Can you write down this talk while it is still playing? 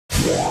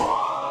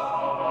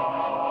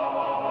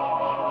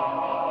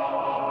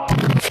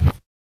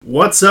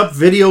What's up,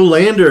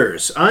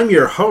 Videolanders? I'm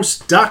your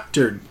host,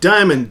 Dr.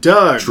 Diamond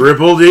Doug.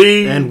 Triple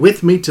D. And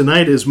with me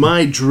tonight is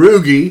my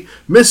droogie,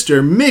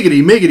 Mr.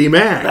 Miggity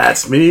Mac.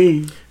 That's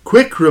me.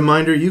 Quick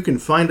reminder, you can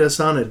find us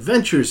on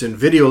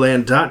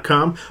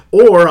adventuresinvideoland.com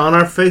or on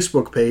our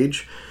Facebook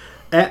page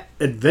at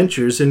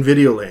Adventures in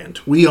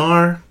Videoland. We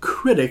are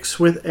critics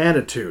with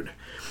attitude.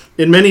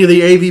 In many of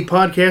the AV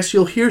podcasts,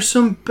 you'll hear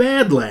some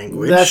bad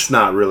language. That's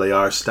not really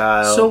our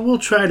style. So we'll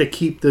try to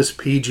keep this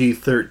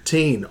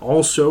PG-13.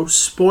 Also,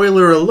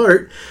 spoiler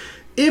alert,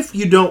 if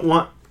you don't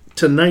want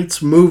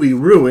tonight's movie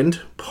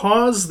ruined,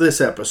 pause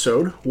this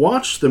episode,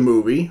 watch the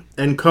movie,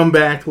 and come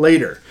back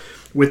later.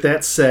 With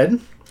that said,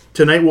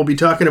 tonight we'll be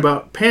talking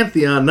about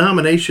Pantheon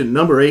nomination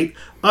number 8,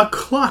 A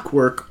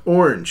Clockwork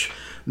Orange,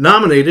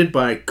 nominated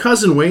by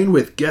Cousin Wayne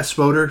with guest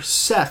voter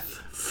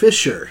Seth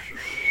Fisher.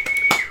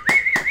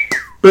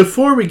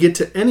 Before we get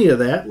to any of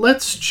that,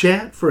 let's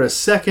chat for a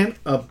second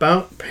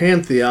about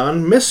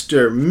Pantheon.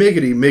 Mr.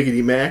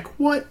 Miggity Mac,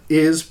 what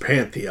is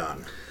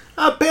Pantheon?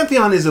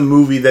 Pantheon is a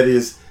movie that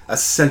is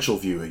essential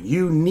viewing.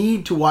 You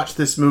need to watch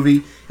this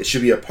movie. It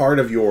should be a part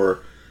of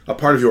your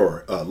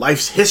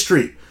life's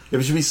history.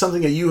 It should be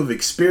something that you have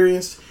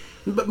experienced.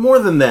 But more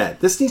than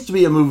that, this needs to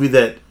be a movie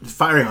that is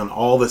firing on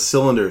all the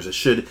cylinders. It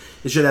should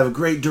have a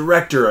great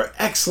director, an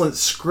excellent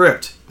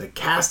script. The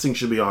casting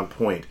should be on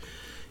point.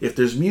 If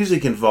there's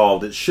music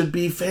involved, it should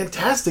be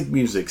fantastic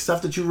music.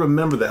 Stuff that you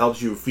remember that helps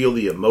you feel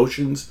the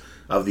emotions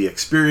of the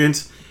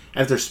experience.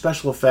 And if there's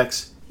special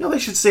effects, they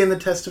should stand the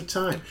test of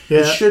time.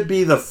 Yeah. It should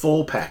be the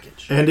full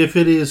package. And if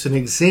it is an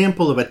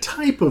example of a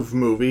type of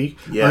movie,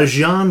 a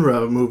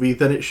genre movie,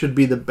 then it should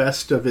be the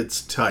best of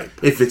its type.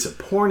 If it's a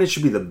porn, it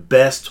should be the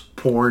best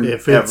porn ever.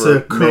 If it's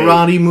a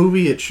karate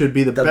movie, it should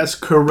be the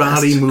best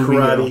karate movie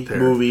out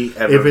there.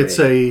 If it's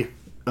a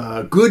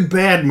good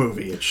bad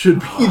movie, it should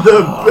be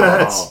the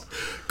best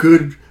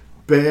good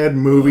bad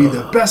movie,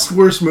 the best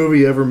worst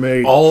movie ever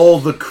made. All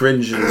the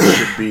cringes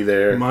should be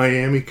there.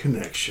 Miami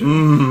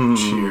Connection.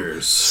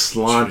 Cheers.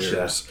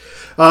 Sláinte.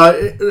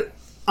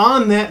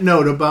 On that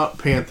note about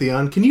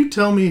Pantheon, can you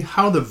tell me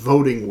how the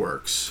voting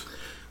works?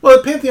 Well,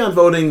 at Pantheon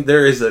voting,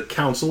 there is a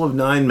council of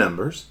 9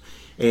 members,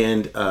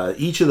 and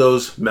each of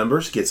those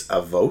members gets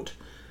a vote.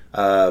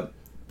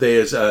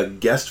 There's a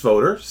guest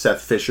voter,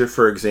 Seth Fisher,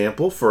 for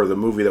example, for the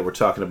movie that we're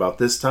talking about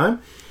this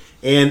time.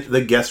 And the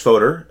guest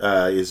voter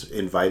is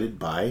invited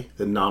by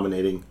the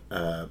nominating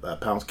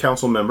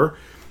council member.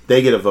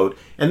 They get a vote.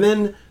 And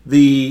then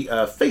the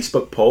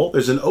Facebook poll,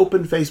 there's an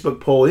open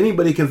Facebook poll.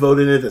 Anybody can vote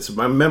in it. That's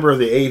a member of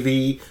the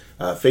AV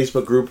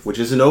Facebook group, which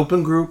is an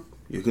open group.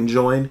 You can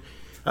join.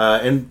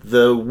 And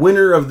the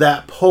winner of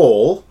that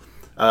poll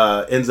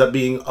ends up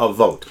being a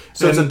vote.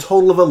 So it's a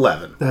total of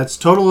 11. That's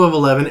total of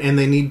 11, and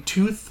they need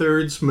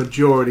 2/3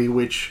 majority,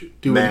 which,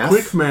 doing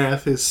quick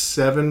math, is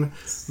 7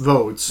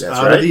 votes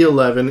out of the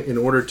 11 in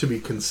order to be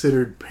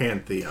considered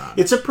Pantheon.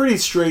 It's a pretty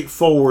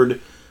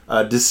straightforward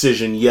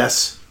decision,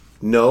 yes,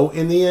 no,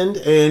 in the end,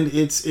 and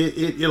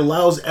it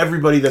allows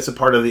everybody that's a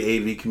part of the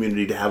AV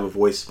community to have a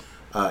voice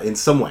in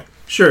some way.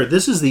 Sure,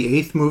 this is the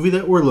 8th movie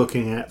that we're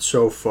looking at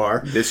so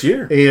far. This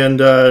year. And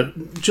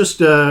just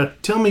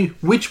tell me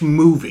which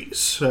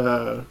movies,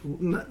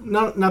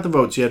 not the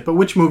votes yet, but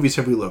which movies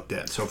have we looked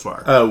at so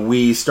far?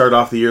 We start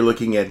off the year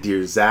looking at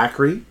Dear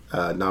Zachary,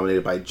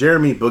 nominated by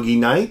Jeremy. Boogie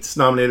Nights,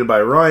 nominated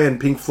by Ryan.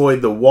 Pink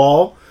Floyd, The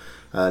Wall,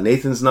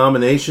 Nathan's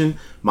nomination.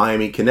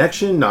 Miami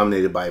Connection,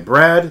 nominated by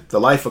Brad. The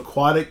Life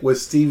Aquatic with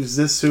Steve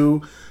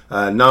Zissou,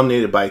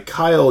 nominated by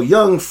Kyle.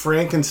 Young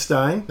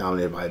Frankenstein,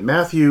 nominated by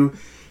Matthew.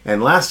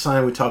 And last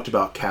time we talked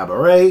about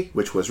Cabaret,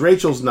 which was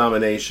Rachel's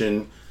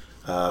nomination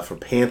for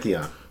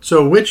Pantheon.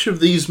 So which of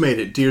these made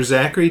it? Dear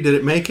Zachary, did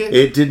it make it?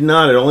 It did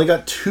not. It only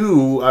got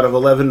 2 out of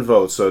 11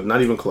 votes, so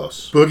not even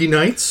close. Boogie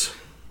Nights?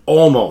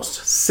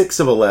 Almost. 6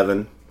 of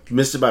 11.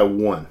 Missed it by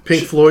 1.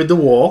 Pink Floyd, The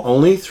Wall?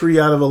 Only 3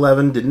 out of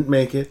 11 didn't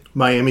make it.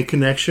 Miami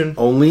Connection?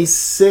 Only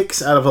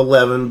 6 out of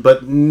 11,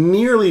 but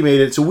nearly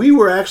made it. So we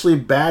were actually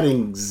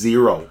batting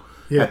 0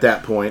 at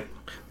that point.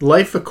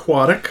 Life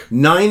Aquatic?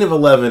 9 of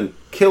 11.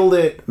 Killed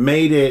it,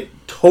 made it,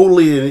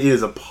 totally it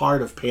is a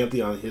part of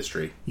Pantheon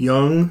history.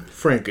 Young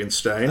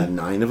Frankenstein. A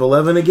 9 of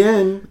 11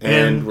 again,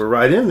 and we're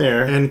right in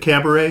there. And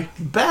Cabaret?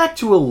 Back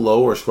to a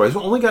lower score. We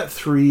only got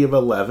 3 of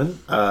 11.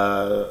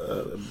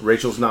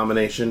 Rachel's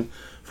nomination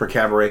for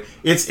Cabaret.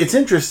 It's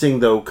interesting,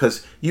 though,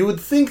 because you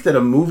would think that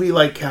a movie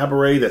like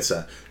Cabaret, that's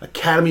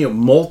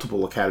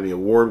multiple Academy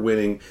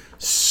Award-winning,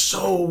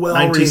 so well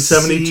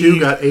 1972 received,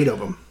 got 8 of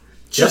them.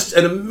 Just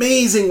an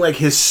amazing,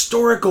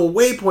 historical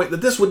waypoint that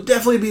this would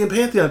definitely be in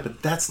Pantheon,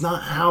 but that's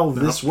not how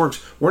this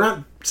works. We're not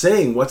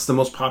saying what's the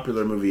most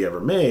popular movie ever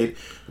made.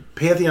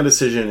 Pantheon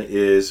decision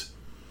is,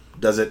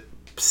 does it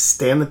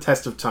stand the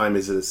test of time?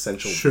 Is it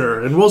essential?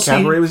 Sure, and we'll see.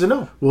 Cabaret was a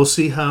no. We'll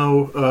see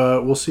how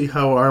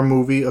our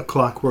movie A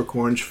Clockwork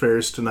Orange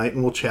fares tonight,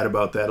 and we'll chat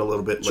about that a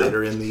little bit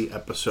later in the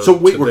episode. So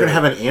wait, we're going to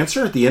have an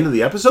answer at the end of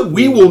the episode?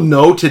 We will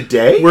know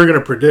today? We're going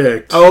to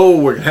predict. Oh,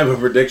 we're going to have a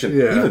prediction.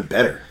 Yeah. Even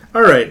better.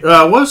 All right.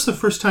 What was the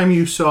first time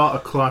you saw A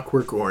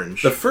Clockwork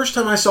Orange? The first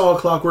time I saw A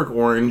Clockwork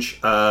Orange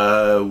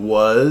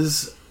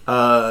was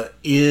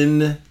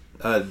in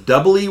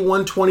Double E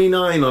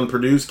 129 on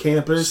Purdue's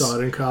campus. Saw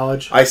it in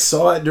college. I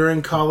saw it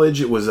during college.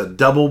 It was a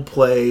double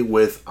play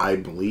with, I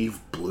believe,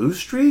 Blue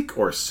Streak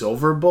or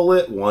Silver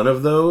Bullet, one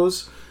of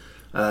those.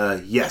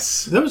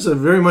 Yes. That was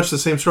very much the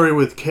same story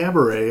with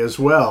Cabaret as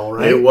well,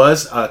 right? It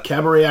was.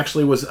 Cabaret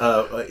actually was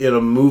in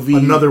a movie.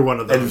 Another one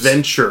of those.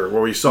 Adventure,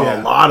 where we saw a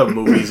lot of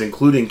movies,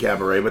 including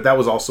Cabaret, but that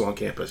was also on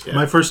campus. Yeah.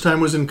 My first time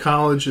was in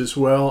college as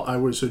well. I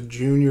was a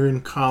junior in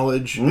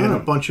college, and a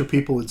bunch of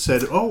people had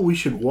said, "Oh, we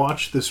should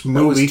watch this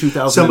movie." That was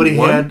 2001? Somebody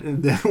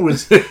had, that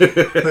was,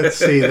 let's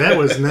see, that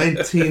was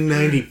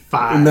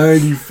 1995.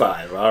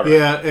 95, all right.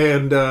 Yeah,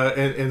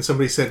 and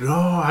somebody said,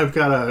 "Oh, I've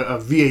got a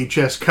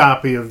VHS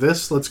copy of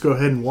this. Let's go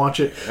ahead and watch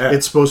it." Yeah.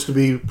 It's supposed to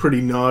be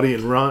pretty naughty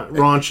and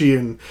raunchy,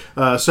 and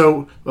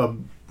so a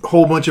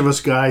whole bunch of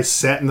us guys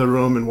sat in the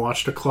room and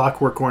watched A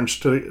Clockwork Orange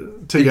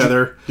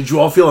together. Did you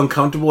all feel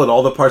uncomfortable at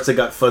all the parts that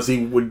got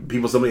fuzzy? Would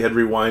somebody had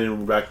rewind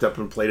and backed up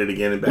and played it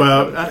again and backed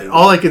up? Well,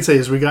 all I can say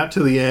is we got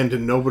to the end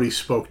and nobody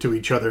spoke to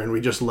each other, and we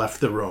just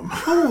left the room.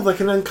 Oh, like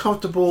an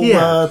uncomfortable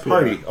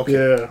party.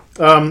 Yeah.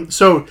 Okay.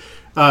 So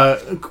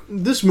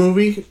this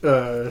movie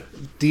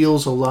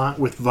deals a lot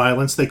with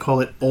violence. They call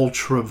it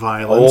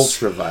ultra-violence.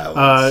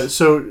 Ultra-violence.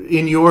 So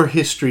in your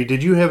history,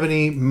 did you have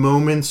any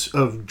moments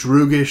of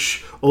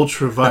droogish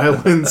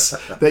ultra-violence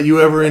that you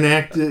ever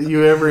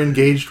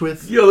engaged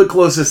with? You know, the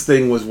closest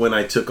thing was when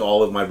I took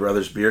all of my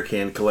brother's beer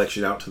can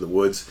collection out to the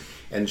woods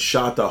and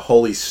shot the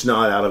holy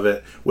snot out of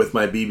it with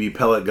my BB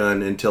pellet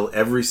gun until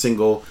every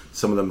single,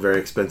 some of them very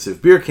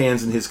expensive beer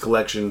cans in his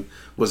collection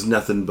was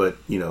nothing but,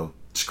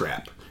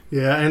 scrap.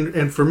 Yeah,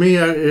 and for me,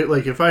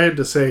 if I had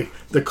to say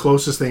the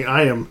closest thing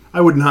I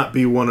would not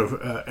be one of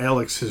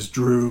Alex's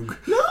droog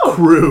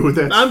crew.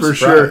 That's I'm for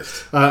surprised.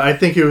 sure. I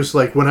think it was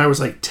like when I was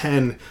like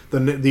 10,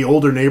 the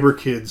older neighbor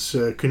kids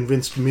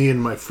convinced me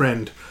and my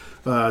friend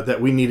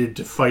that we needed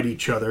to fight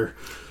each other.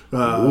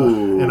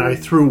 And I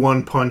threw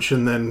one punch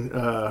and then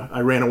I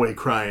ran away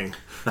crying.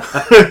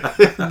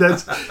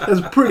 that's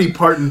pretty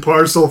part and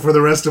parcel for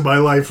the rest of my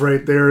life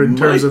right there in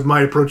terms of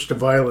my approach to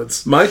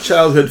violence. My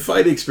childhood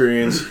fight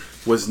experience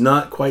was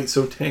not quite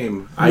so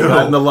tame. I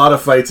got in a lot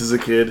of fights as a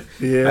kid.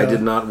 Yeah. I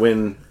did not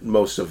win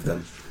most of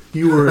them.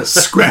 You were a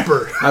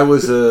scrapper. I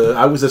was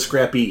a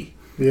scrappy.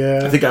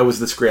 Yeah. I think I was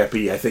the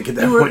scrappy. I think at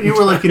that point. You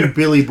were like in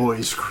Billy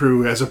Boy's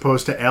crew as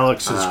opposed to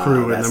Alex's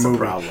crew in the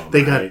movie.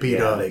 They got beat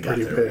up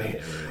pretty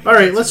bad. All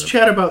right, let's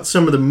chat about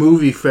some of the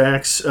movie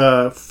facts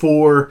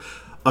for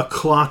A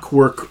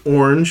Clockwork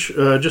Orange.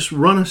 Just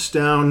run us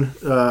down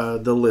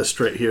the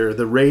list right here.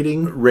 The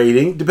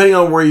rating, depending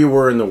on where you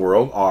were in the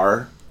world,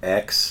 R,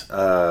 X,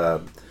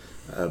 but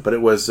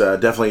it was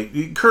definitely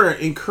in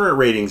current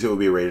ratings. It would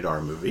be a rated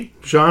R movie.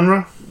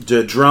 genre,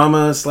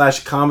 Drama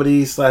 /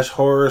 comedy /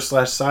 horror /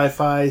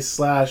 sci-fi /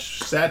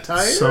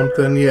 satire.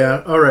 something.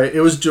 Yeah. All right.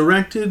 It was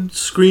directed,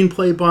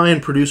 screenplay by,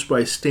 and produced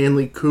by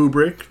Stanley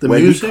Kubrick. The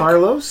Wendy music,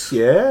 Carlos.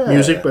 Yeah.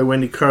 music by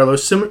Wendy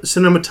Carlos.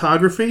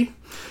 Cinematography.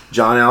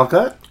 John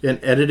Alcott. And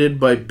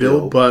edited by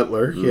Bill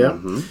Butler. Yeah.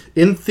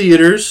 In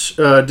theaters,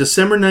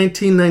 December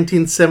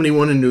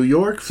 1971 in New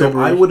York. So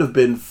February. I would have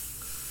been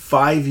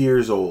 5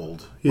 years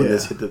old when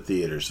this hit the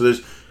theater. So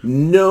there's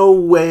no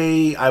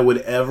way I would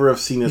ever have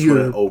seen this when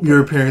it opened.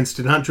 Your parents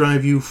did not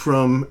drive you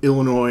from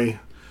Illinois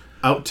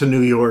out to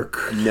New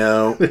York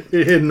No.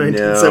 in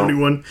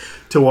 1971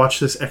 to watch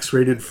this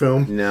X-rated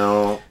film.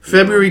 No.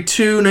 February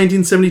 2,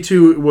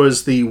 1972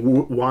 was the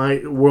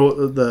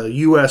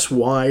U.S.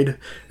 wide,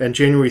 and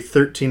January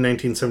 13,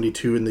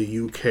 1972 in the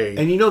UK.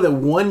 And you know that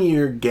 1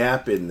 year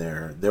gap in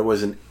there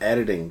was an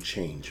editing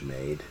change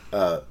made.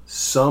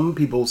 Some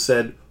people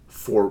said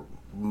for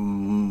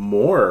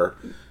more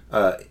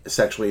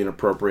sexually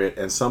inappropriate,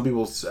 and some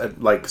people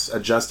said, like,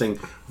 adjusting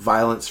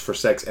violence for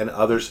sex, and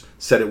others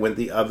said it went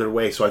the other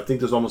way. So I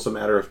think there's almost a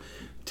matter of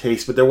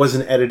taste, but there was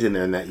an edit in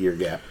there in that year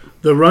gap.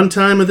 The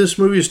runtime of this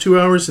movie is 2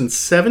 hours and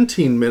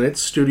 17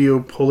 minutes. Studio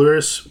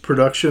Polaris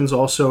Productions,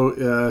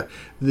 also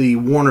the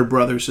Warner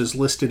Brothers is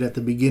listed at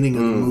the beginning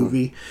of the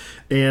movie.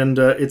 And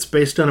it's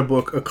based on a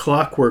book, A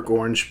Clockwork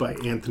Orange, by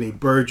Anthony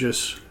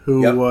Burgess,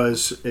 who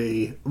was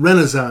a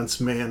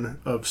Renaissance man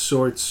of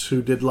sorts,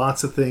 who did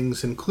lots of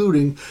things,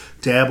 including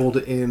dabbled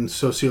in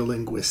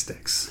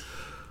sociolinguistics.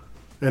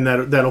 And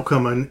that'll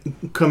come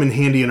in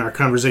handy in our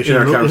conversation.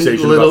 About their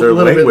little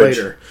language.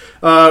 bit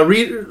later.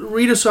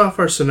 Read us off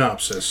our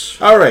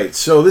synopsis. All right,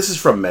 so this is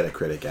from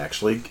Metacritic,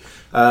 actually.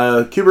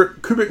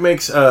 Kubrick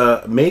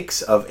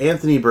makes of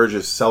Anthony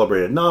Burgess'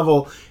 celebrated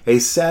novel a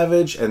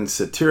savage and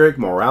satiric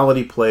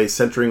morality play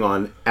centering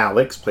on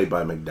Alex, played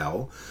by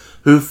McDowell,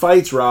 who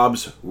fights,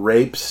 robs,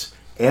 rapes,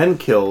 and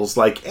kills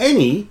like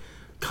any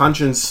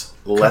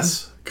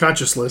conscienceless.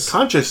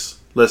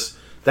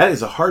 That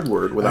is a hard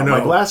word without my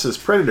glasses.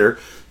 Predator,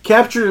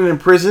 captured and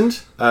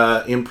imprisoned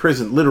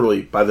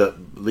literally by the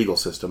legal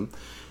system.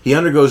 He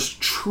undergoes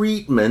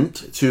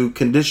treatment to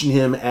condition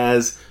him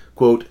as,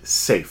 quote,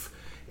 safe.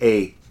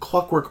 A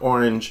Clockwork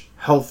Orange,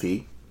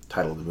 healthy,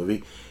 title of the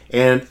movie,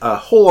 and a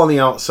hole on the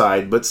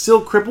outside, but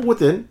still crippled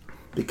within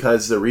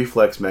because the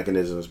reflex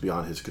mechanism is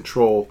beyond his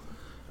control.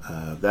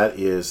 That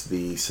is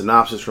the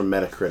synopsis from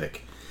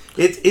Metacritic.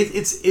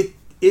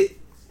 It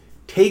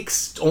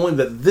takes only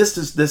that this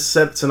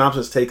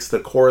synopsis takes the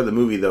core of the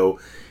movie though,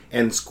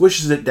 and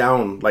squishes it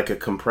down like a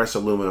compressed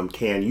aluminum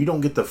can. You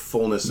don't get the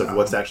fullness of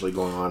what's actually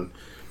going on.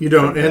 You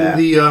don't. And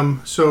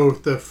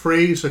the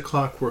phrase "A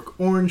Clockwork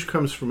Orange"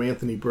 comes from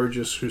Anthony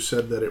Burgess, who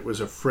said that it was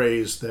a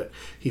phrase that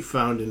he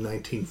found in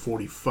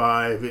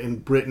 1945 in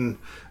Britain,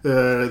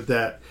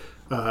 that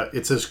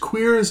it's as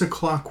queer as a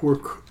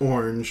clockwork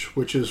orange,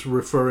 which is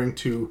referring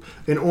to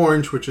an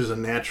orange, which is a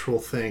natural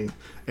thing,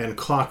 and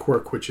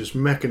clockwork, which is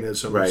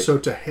mechanism. Right. So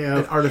to have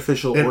an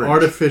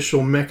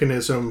artificial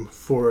mechanism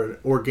for an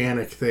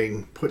organic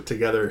thing put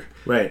together,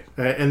 right,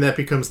 and that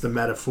becomes the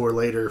metaphor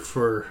later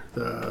for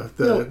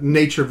the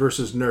nature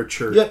versus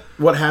nurture. Yeah.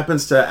 What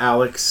happens to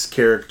Alex's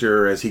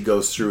character as he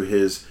goes through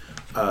his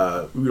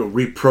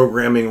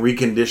reprogramming,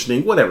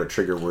 reconditioning, whatever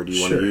trigger word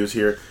you want to use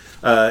here,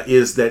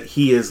 is that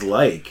he is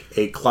like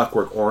a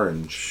clockwork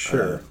orange.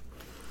 Sure.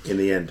 In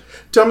the end.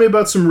 Tell me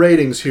about some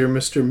ratings here,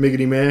 Mr.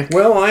 Miggity Mac.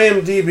 Well,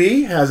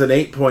 IMDb has an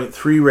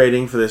 8.3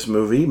 rating for this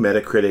movie.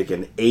 Metacritic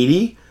an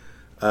 80.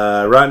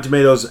 Rotten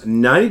Tomatoes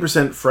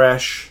 90%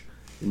 fresh,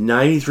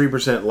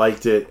 93%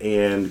 liked it,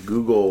 and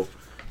Google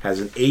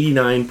has an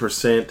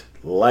 89%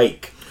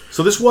 like.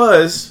 So this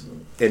was,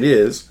 and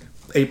is,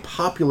 a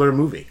popular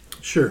movie.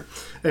 Sure.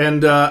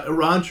 And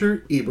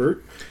Roger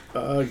Ebert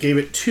gave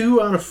it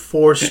 2 out of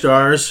 4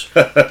 stars.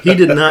 He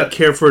did not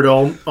care for it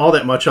all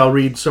that much. I'll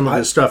read some of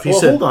his stuff. He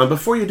said, hold on,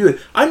 before you do it,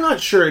 I'm not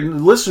sure, and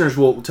the listeners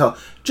will tell,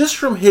 just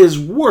from his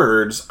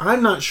words,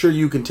 I'm not sure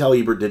you can tell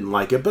Ebert didn't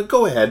like it, but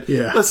go ahead.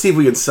 Yeah. Let's see if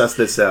we can suss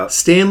this out.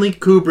 Stanley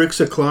Kubrick's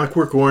A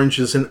Clockwork Orange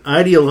is an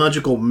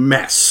ideological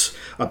mess.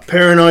 A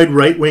paranoid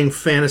right-wing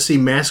fantasy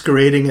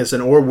masquerading as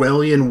an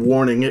Orwellian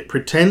warning. It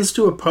pretends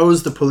to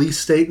oppose the police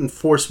state and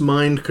force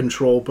mind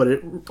control,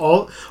 but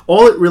all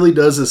it really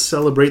does is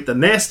celebrate the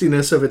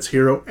nastiness of its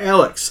hero,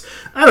 Alex.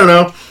 I don't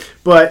know,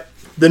 but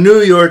the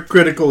New York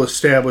critical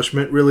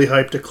establishment really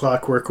hyped A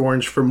Clockwork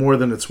Orange for more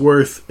than it's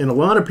worth, and a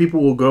lot of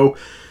people will go,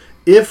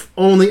 if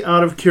only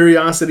out of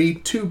curiosity,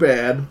 too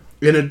bad.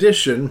 In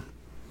addition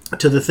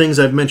to the things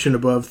I've mentioned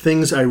above,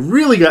 things I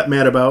really got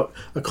mad about,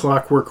 A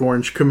Clockwork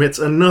Orange commits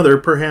another,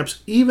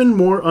 perhaps even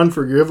more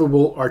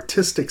unforgivable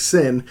artistic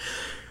sin.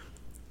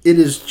 It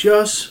is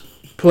just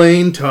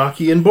plain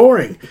talky and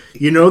boring.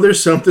 You know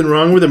there's something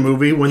wrong with a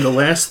movie when the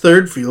last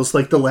third feels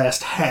like the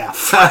last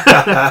half.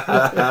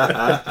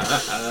 I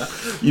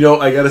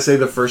gotta say,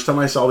 the first time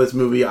I saw this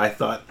movie, I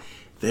thought,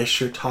 they're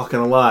sure talking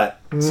a lot.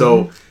 Mm.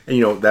 So,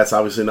 and that's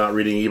obviously not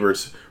reading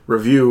Ebert's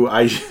review.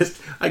 I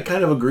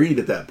kind of agreed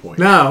at that point.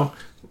 Now,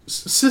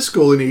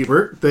 Siskel and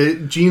Ebert,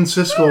 Gene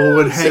Siskel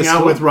would hang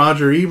out with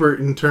Roger Ebert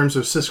in terms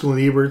of Siskel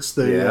and Ebert's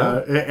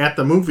at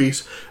the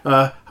movies.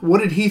 What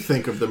did he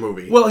think of the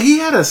movie? Well, he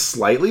had a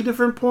slightly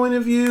different point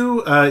of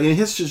view. In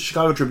his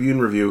Chicago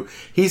Tribune review,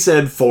 he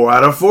said 4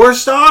 out of 4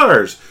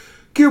 stars.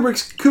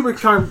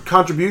 Kubrick's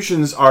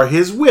contributions are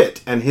his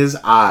wit and his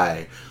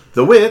eye.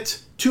 The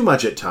wit, too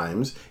much at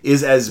times,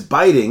 is as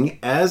biting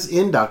as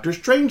in Dr.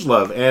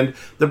 Strangelove, and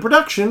the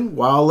production,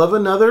 while of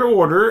another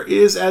order,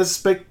 is as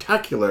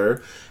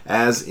spectacular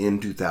as in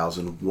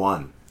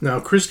 2001. Now,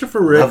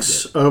 Christopher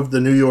Ricks of the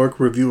New York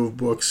Review of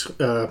Books,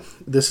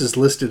 this is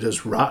listed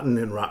as rotten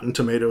in Rotten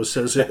Tomatoes,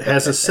 says it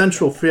has a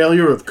central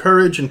failure of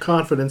courage and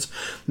confidence,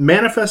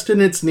 manifest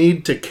in its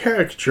need to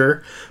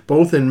caricature,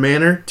 both in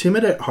manner,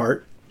 timid at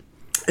heart,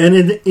 and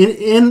in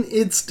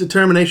its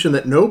determination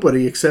that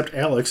nobody except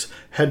Alex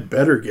had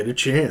better get a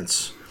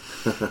chance.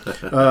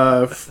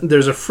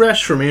 There's a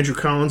fresh from Andrew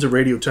Collins of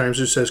Radio Times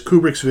who says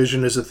Kubrick's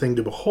vision is a thing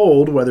to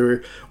behold,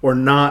 whether or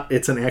not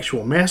it's an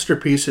actual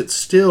masterpiece. It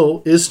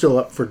still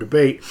up for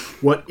debate.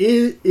 What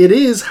it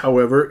is,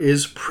 however,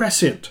 is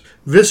prescient,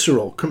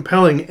 visceral,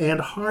 compelling,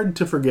 and hard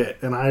to forget.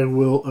 And I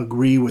will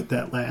agree with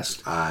that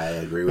last. I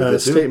agree with that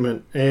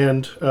statement.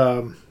 And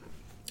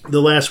the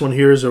last one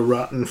here is a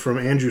rotten from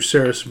Andrew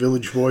Saris,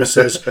 Village Voice,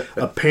 says,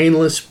 a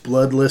painless,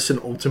 bloodless, and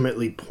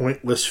ultimately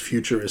pointless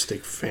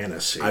futuristic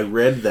fantasy. I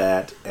read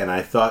that, and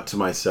I thought to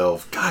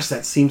myself, gosh,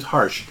 that seems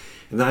harsh.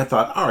 And then I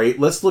thought, all right,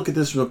 let's look at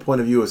this from the point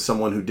of view of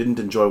someone who didn't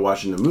enjoy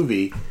watching the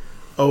movie.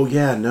 Oh,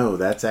 yeah, no,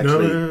 that's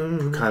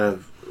actually kind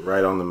of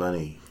right on the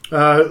money.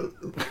 Why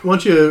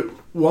don't you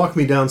walk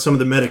me down some of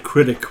the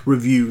Metacritic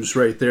reviews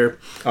right there?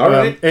 All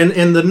right.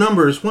 And the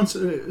numbers,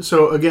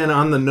 so again,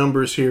 on the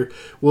numbers here,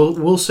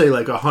 we'll say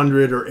like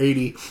 100 or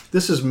 80.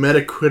 This is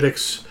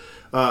Metacritic's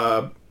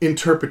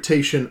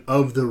interpretation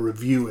of the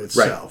review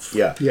itself.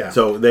 Right. Yeah.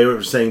 So they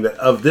were saying that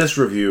of this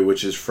review,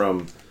 which is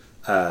from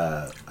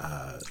a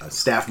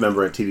staff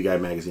member at TV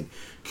Guide magazine,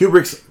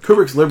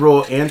 Kubrick's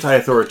liberal,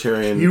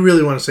 anti-authoritarian. You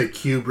really want to say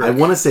Kubrick? I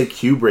want to say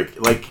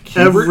Kubrick, like Kubert,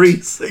 every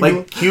single...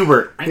 like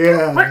Kubert.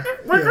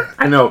 Yeah.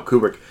 I know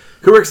Kubrick.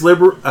 Kubrick's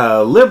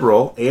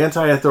liberal,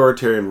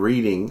 anti-authoritarian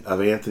reading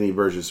of Anthony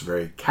Burgess'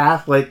 very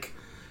Catholic,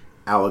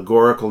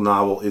 allegorical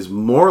novel is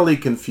morally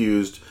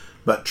confused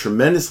but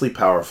tremendously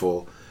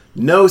powerful.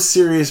 No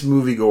serious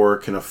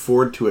moviegoer can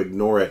afford to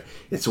ignore it.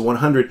 It's a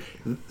 100.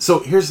 So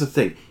here's the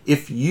thing: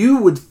 if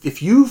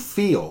you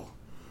feel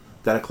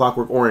that A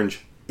Clockwork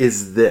Orange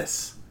is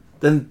this,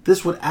 then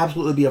this would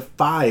absolutely be a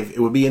 5. It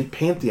would be in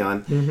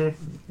Pantheon. Mm-hmm.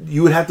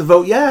 You would have to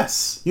vote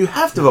yes. You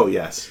have to vote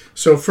yes.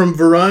 So from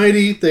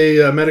Variety,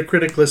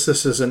 Metacritic lists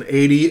this as an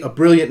 80. A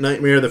brilliant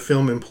nightmare, the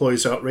film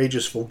employs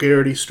outrageous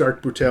vulgarity,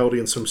 stark brutality,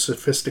 and some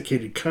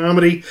sophisticated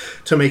comedy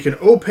to make an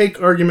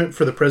opaque argument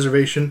for the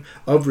preservation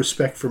of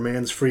respect for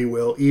man's free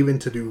will, even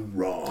to do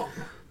wrong.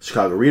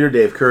 Chicago Reader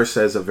Dave Kerr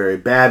says a very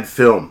bad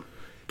film.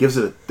 Gives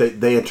it.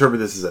 They interpret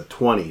this as a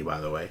 20, by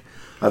the way.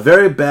 A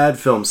very bad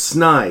film,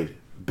 snide,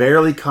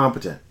 barely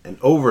competent, and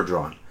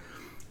overdrawn,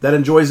 that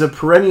enjoys a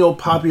perennial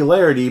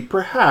popularity,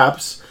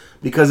 perhaps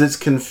because its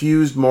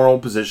confused moral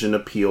position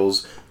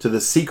appeals to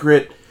the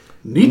secret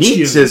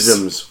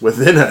Nietzscheisms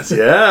within us.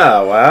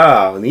 Yeah,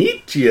 wow,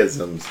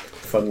 Nietzscheisms.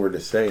 Fun word to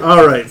say.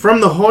 All right,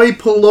 from the hoi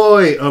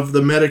polloi of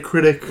the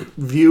Metacritic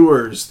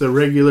viewers, the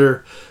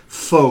regular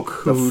folk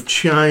who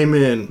chime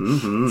in.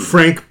 Mm-hmm.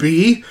 Frank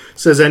B.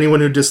 says anyone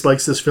who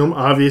dislikes this film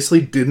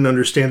obviously didn't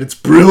understand its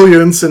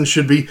brilliance and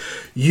should be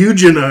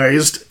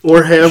eughanized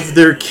or have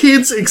their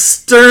kids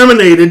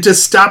exterminated to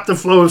stop the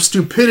flow of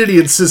stupidity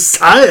in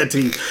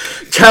society.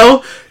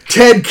 Tell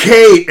Ted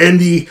K. and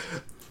the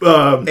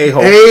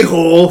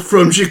a-hole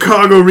from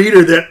Chicago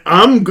Reader that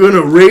I'm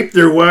gonna rape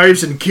their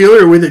wives and kill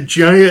her with a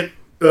giant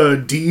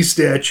D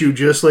statue,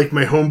 just like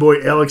my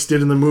homeboy Alex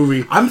did in the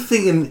movie. I'm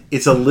thinking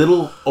it's a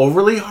little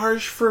overly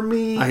harsh for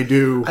me. I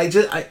do.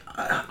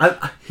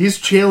 I he's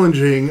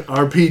challenging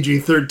our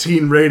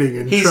PG-13 rating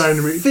and he's trying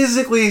to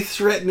physically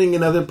threatening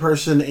another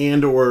person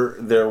and or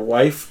their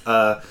wife.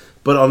 But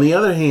on the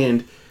other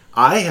hand,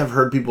 I have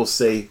heard people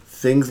say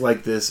things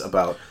like this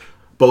about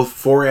both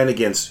for and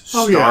against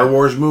Star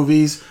Wars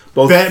movies.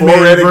 Both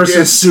Batman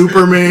versus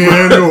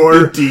Superman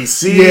or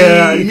DC.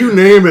 Yeah, you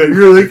name it.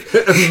 You're like,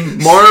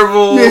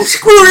 Marvel. Yeah,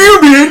 screw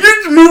you, man.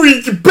 This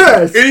movie's the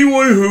best.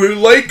 Anyone who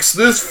likes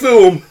this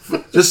film,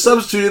 just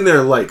substitute in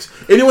there likes.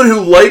 Anyone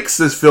who likes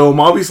this film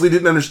obviously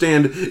didn't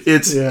understand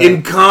its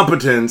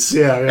incompetence.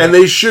 And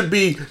they should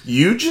be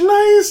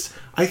eughanized,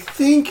 I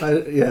think.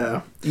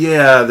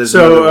 Yeah, there's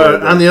so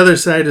on the other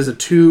side is a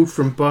 2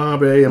 from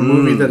Bob A. A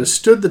movie that has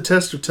stood the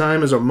test of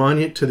time as a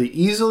monument to the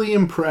easily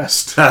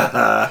impressed.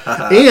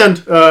 And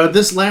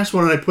this last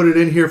one, I put it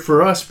in here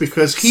for us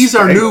because he's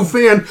our new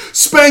fan,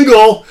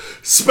 Spangle.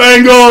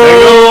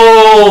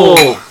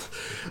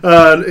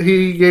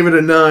 He gave it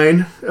a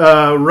 9.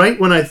 Right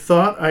when I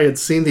thought I had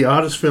seen the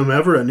oddest film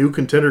ever, a new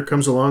contender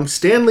comes along.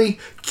 Stanley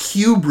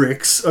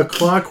Kubrick's A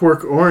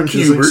Clockwork Orange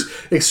is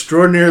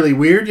extraordinarily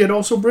weird, yet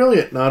also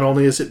brilliant. Not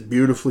only is it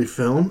beautifully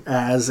filmed,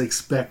 as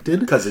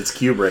expected. Because it's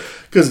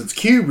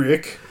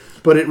Kubrick.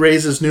 But it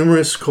raises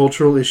numerous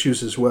cultural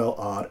issues as well.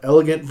 Odd,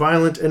 elegant,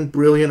 violent, and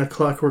brilliant. A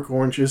Clockwork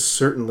Orange is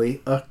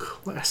certainly a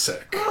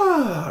classic.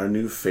 Our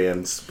new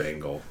fan,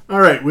 Spangle.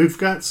 All right, we've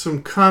got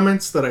some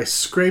comments that I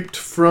scraped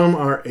from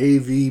our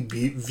AV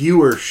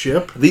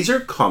viewership. These are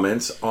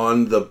comments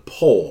on the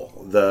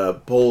poll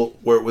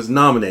where it was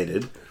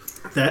nominated.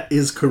 That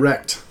is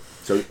correct.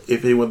 So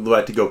if anyone would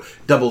like to go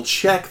double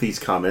check these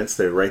comments,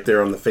 they're right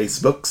there on the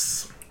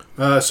Facebooks.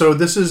 So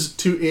this is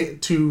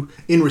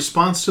in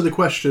response to the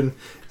question,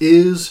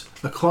 is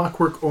A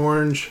Clockwork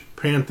Orange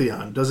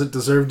Pantheon? Does it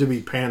deserve to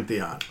be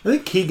Pantheon? I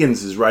think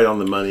Keegan's is right on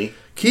the money.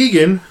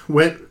 Keegan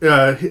went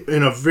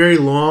in a very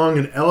long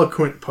and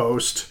eloquent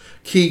post.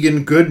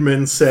 Keegan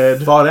Goodman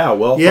said... Thought out,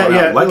 like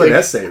an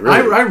essay,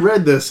 really. I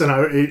read this, and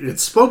it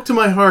spoke to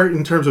my heart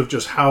in terms of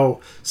just how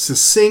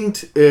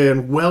succinct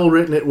and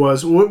well-written it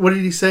was. What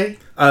did he say?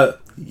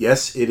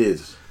 Yes, it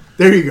is.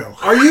 There you go.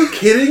 Are you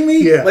kidding me?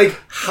 Yeah. Like,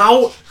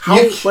 how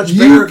much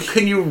better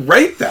can you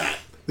write that?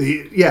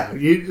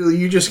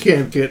 You just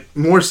can't get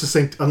more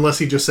succinct unless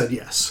he just said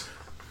yes.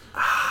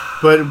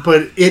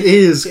 But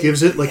it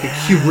gives it like a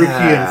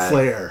Kubrickian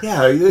flair.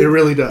 Yeah, it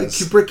really does.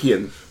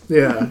 Kubrickian.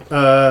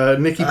 Yeah.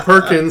 Nikki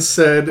Perkins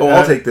said...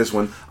 I'll take this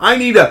one. I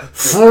need a...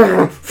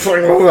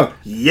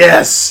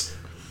 yes!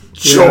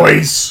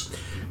 Choice!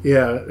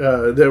 Yeah,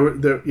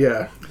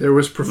 there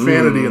was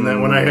profanity in that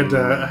one. I had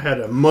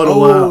to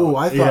muddle out. Oh,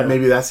 I thought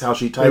maybe that's how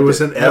she typed it. It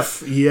was an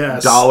F,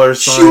 yes.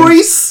 $,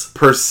 choice,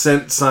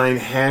 %,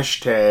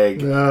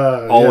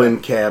 hashtag, all in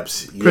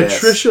caps, yes.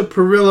 Patricia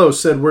Perillo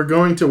said, we're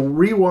going to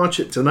rewatch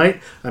it tonight.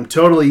 I'm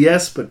totally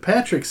yes, but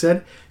Patrick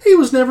said he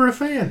was never a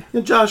fan.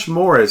 And Josh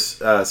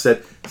Morris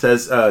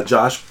says,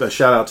 Josh, a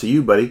shout out to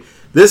you, buddy.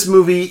 This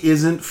movie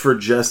isn't for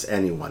just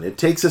anyone. It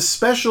takes a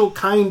special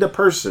kind of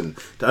person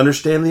to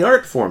understand the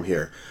art form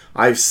here.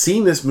 I've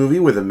seen this movie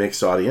with a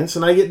mixed audience,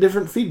 and I get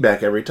different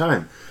feedback every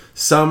time.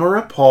 Some are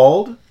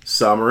appalled,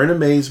 some are in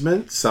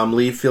amazement, some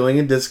leave feeling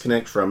a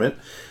disconnect from it.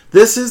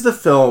 This is the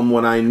film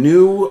when I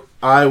knew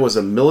I was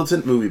a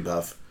militant movie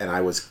buff, and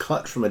I was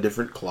cut from a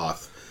different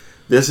cloth.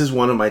 This is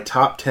one of my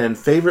top 10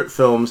 favorite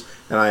films,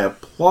 and I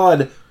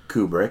applaud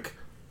Kubrick.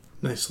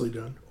 Nicely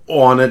done.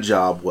 On a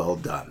job well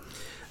done.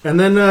 And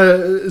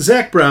then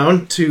Zach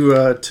Brown,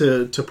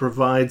 to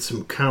provide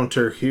some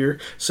counter here,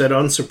 said,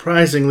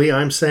 unsurprisingly,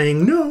 I'm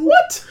saying no.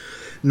 What?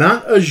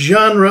 Not a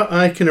genre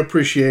I can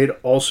appreciate.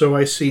 Also,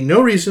 I see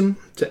no reason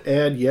to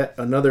add yet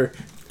another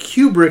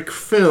Kubrick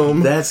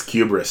film. That's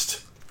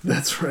Kubrist.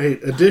 That's right.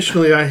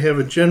 Additionally, I have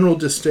a general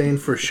disdain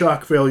for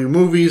shock value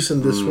movies,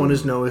 and this one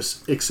is no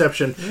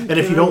exception. And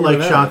if you don't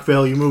like shock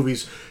value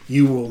movies,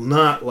 you will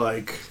not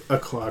like A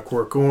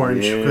Clockwork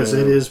Orange, because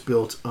it is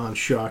built on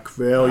shock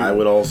value. I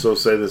would also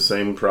say the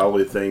same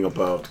probably thing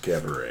about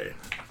Cabaret.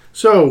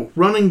 So,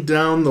 running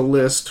down the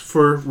list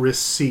for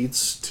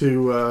receipts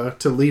to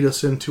lead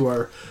us into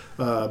our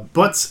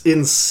butts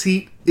in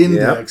seat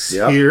index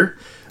here.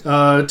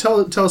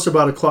 Tell us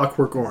about A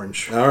Clockwork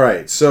Orange. All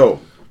right,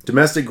 so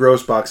domestic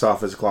gross box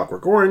office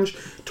Clockwork Orange,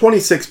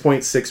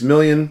 $26.6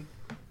 million.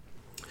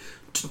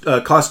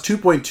 Cost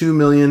 $2.2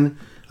 million.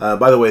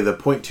 By the way, the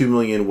 $0.2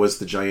 million was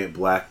the giant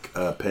black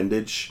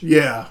appendage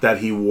that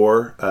he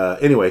wore.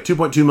 Anyway,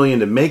 $2.2 million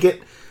to make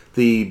it.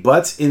 The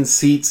butts in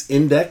seats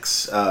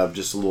index,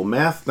 just a little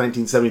math,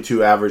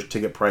 1972 average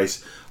ticket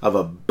price of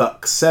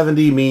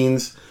 $1.70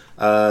 means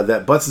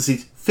that butts in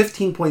seats,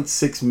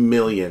 $15.6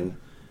 million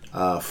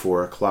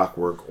for A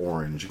Clockwork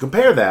Orange.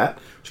 Compare that.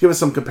 Let's give us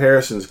some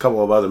comparisons, a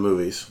couple of other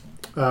movies.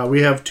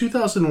 We have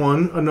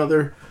 2001,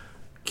 another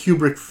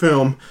Kubrick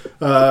film.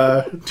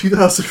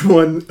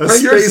 2001, A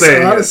Space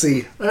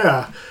Odyssey.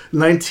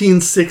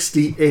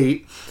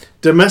 1968.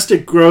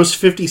 Domestic gross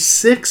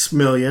 $56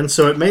 million,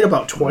 so it made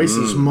about twice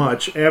as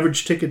much.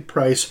 Average ticket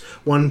price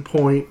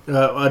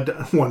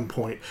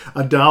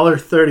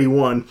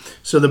 $1.31.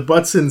 So the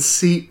butts in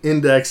seat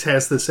index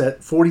has this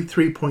at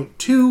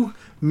 43.2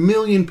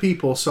 million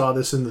people saw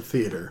this in the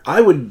theater.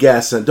 I would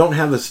guess, and don't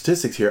have the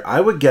statistics here,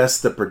 I would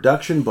guess the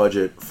production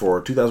budget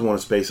for 2001: A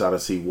Space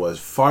Odyssey was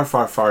far,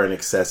 far, far in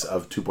excess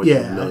of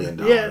 $2.2 million.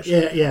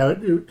 Yeah.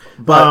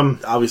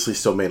 But obviously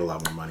still made a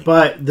lot more money.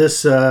 But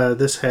this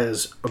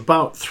has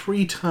about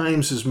 3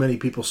 times as many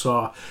people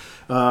saw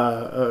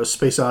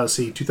Space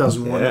Odyssey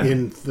 2001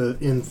 in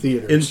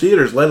theaters. In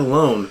theaters, let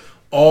alone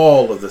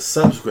all of the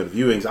subsequent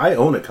viewings. I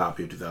own a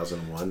copy of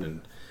 2001,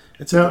 and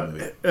it's a good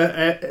movie.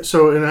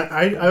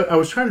 I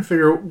was trying to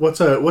figure what's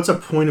a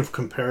point of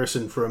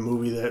comparison for a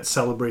movie that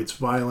celebrates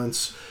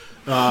violence.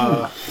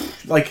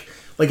 Like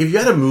if you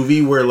had a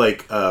movie where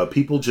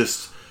people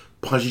just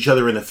punch each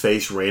other in the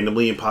face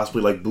randomly and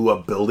possibly blew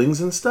up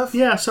buildings and stuff.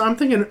 Yeah, so I'm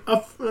thinking a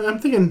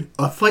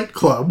Fight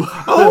Club.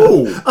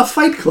 Oh, a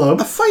Fight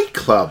Club. A Fight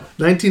Club.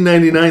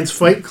 1999's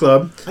Fight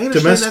Club. I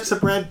understand that's a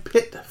Brad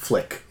Pitt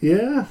flick.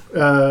 Yeah.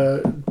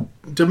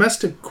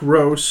 Domestic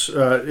gross,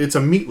 it's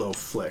a Meatloaf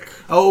flick.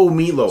 Oh,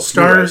 Meatloaf.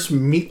 Stars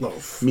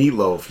Meatloaf.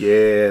 Meatloaf,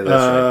 yeah, that's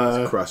right.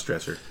 It's a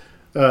cross-dresser.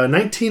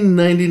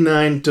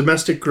 1999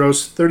 domestic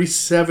gross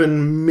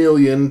 $37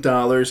 million.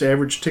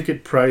 Average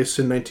ticket price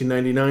in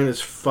 1999 is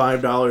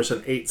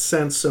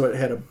 $5.08. So it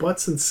had a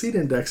butts and seat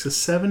index of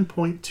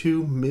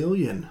 7.2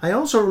 million. I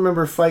also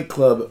remember Fight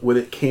Club when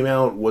it came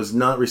out was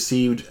not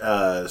received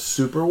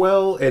super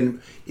well, and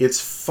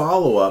its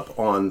follow-up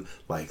on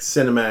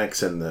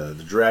Cinemax and the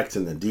direct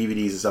and the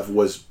DVDs and stuff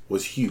was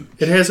huge.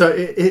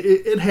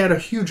 It had a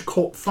huge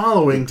cult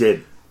following. It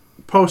did.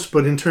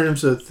 But in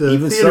terms of the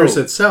theaters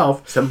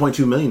itself,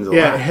 7.2 million is a lot.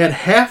 Yeah, it had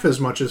half as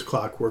much as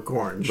Clockwork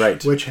Orange,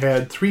 right, which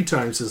had 3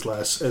 times as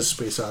less as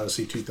Space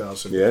Odyssey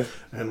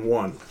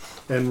 2001.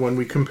 And when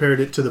we compared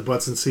it to the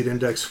butts and seat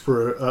index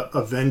for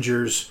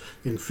Avengers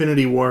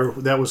Infinity War,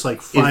 that was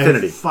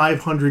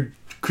 500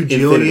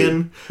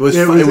 quadrillion. It was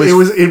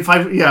 500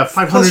 infinity.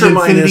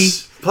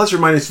 Plus or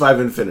minus 5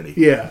 infinity.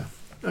 Yeah.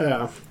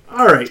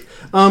 All right.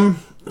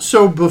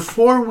 So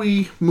before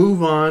we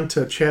move on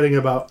to chatting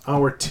about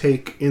our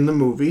take in the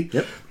movie,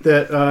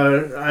 that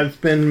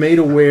I've been made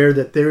aware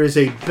that there is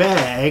a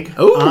bag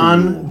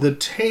on the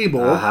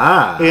table.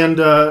 And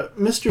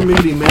Mr.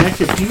 Mindy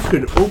Mac, if you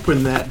could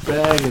open that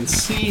bag and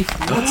see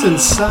what's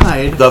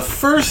inside. The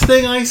first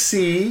thing I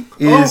see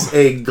is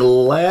a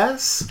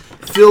glass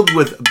filled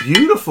with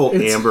beautiful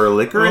amber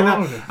liquor,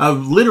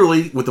 and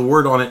literally with the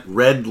word on it,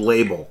 Red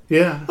Label.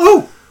 Yeah.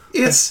 Oh,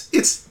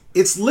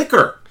 it's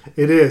liquor.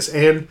 It is,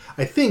 and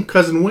I think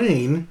Cousin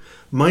Wayne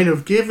might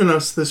have given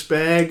us this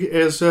bag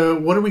as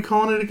what are we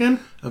calling it again?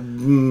 A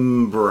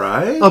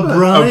bribe. A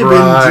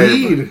bribe,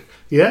 indeed.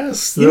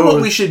 Yes. You know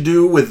what we should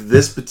do with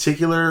this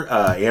particular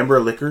amber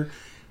liquor?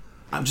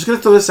 I'm just going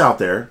to throw this out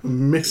there.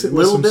 Mix it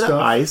with some stuff. Of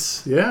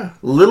ice. Yeah.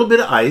 A little bit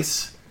of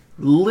ice.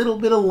 A little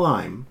bit of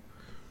lime.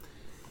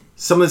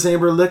 Some of this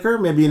amber liquor,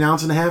 maybe 1.5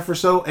 ounces or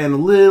so, and a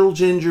little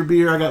ginger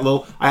beer. I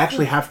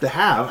happen to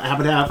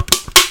have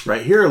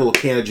right here a little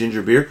can of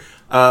ginger beer.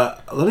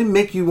 Let me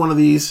make you one of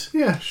these.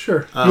 Yeah,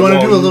 sure. You want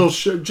to do a little,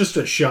 just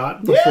a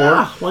shot before?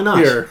 Yeah, why not?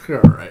 Here,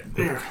 all right.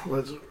 Here,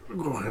 let's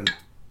go ahead.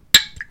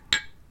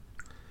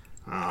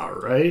 All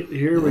right,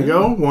 here we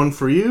go. One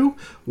for you,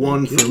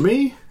 one for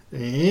me,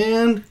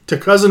 and to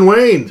Cousin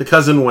Wayne. To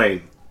Cousin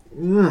Wayne.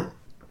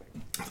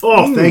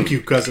 Oh, thank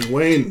you, Cousin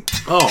Wayne.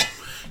 Oh,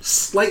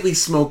 slightly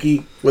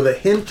smoky with a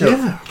hint of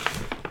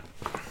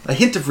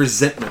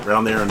resentment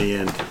down there on the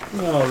end.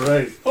 All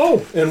right.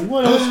 Oh, and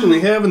what else do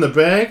we have in the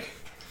bag?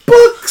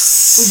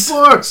 Books!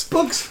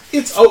 Books.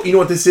 It's, oh, you know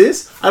what this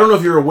is? I don't know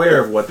if you're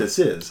aware of what this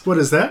is. What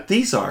is that?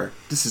 This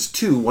is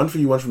two, one for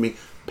you, one for me,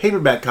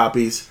 paperback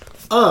copies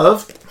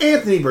of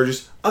Anthony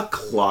Burgess, A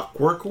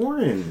Clockwork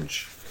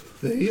Orange.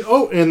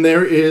 And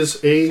there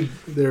is an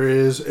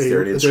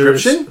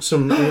inscription?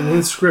 An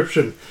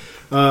inscription.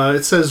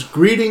 It says,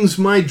 "Greetings,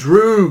 my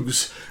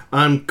droogs.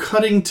 I'm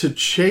cutting to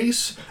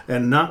chase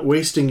and not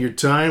wasting your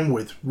time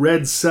with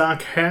Red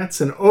Sox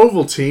hats and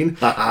Ovaltine."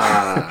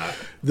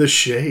 The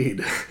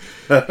shade.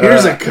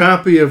 Here's a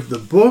copy of the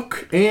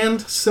book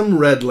and some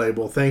Red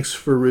Label. Thanks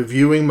for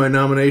reviewing my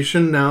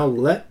nomination. Now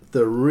let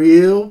the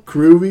real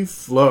groovy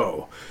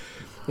flow.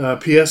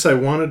 P.S. I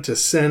wanted to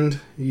send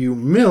you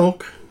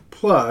milk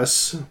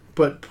plus,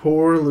 but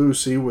poor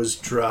Lucy was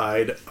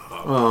dried up.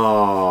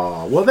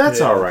 Oh, well,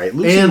 that's all right.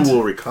 Lucy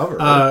will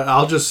recover.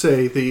 I'll just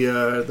say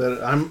that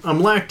I'm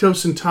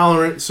lactose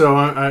intolerant, so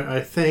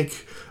I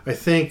thank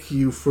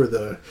you for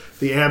the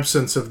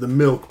absence of the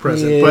milk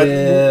present. Yeah. But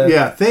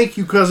yeah, thank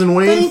you, Cousin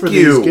Wayne,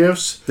 these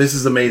gifts. This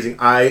is amazing.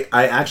 I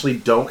actually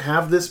don't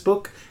have this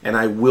book, and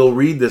I will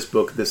read this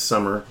book this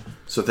summer.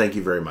 So thank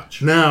you very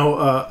much.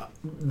 Now,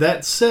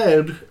 that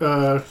said,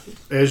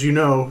 as you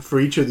know, for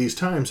each of these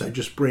times, I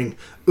just bring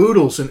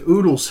oodles and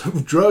oodles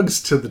of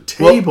drugs to the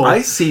table. Well,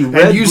 I see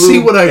red, and you blue, see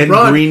what I and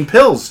brought. Green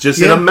pills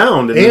just in a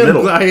mound in the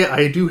middle.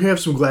 I do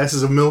have some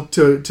glasses of milk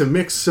to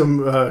mix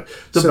some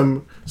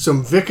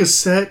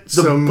Vicosette,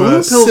 some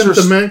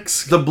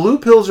Synthamex. The blue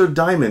pills are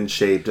diamond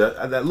shaped.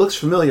 That looks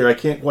familiar. I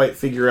can't quite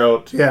figure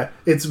out. Yeah,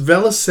 it's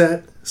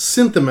Velicet,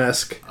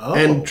 Synthamesk,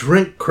 and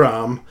Drink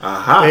Crom.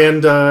 Aha.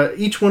 And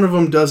each one of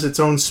them does its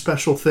own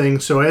special thing.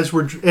 So as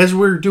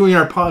we're doing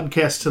our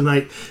podcast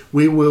tonight,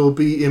 we will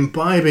be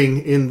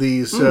imbibing in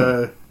these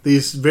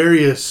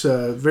various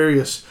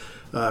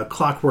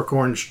Clockwork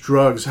Orange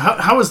drugs.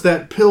 How is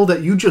that pill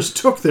that you just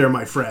took there,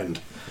 my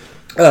friend?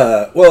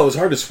 Well, it was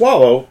hard to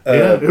swallow.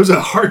 It was a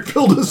hard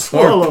pill to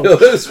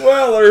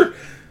swallow.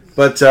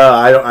 But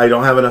I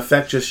don't have an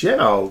effect just yet.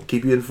 I'll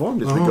keep you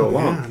informed as we go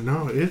along. Yeah,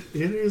 no, it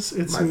is.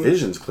 It's my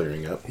vision's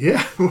clearing up.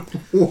 Yeah.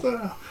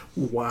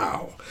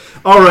 Wow.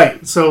 All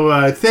right.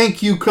 So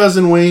thank you,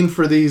 Cousin Wayne,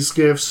 for these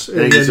gifts.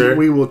 Thank you, sir.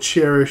 We will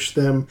cherish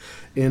them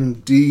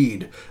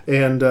indeed.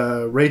 And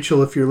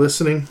Rachel, if you're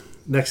listening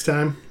next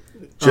time,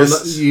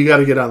 you got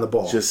to get on the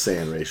ball. Just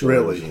saying, Rachel.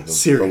 Really,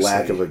 seriously. The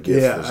lack of a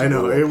gift. Yeah, I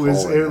know. It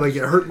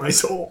hurt my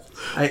soul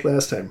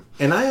last time.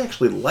 And I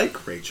actually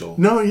like Rachel.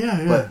 No,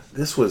 yeah. But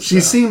this was.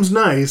 She seems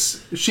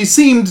nice. She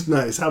seemed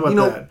nice. How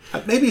about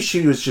that? Maybe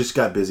she just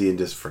got busy and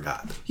just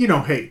forgot.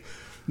 Hey,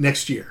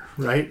 next year,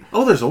 right?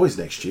 Oh, there's always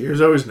next year.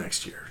 There's always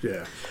next year.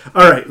 Yeah.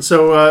 All right.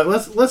 So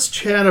let's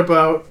chat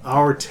about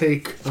our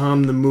take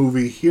on the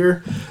movie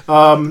here.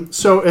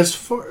 So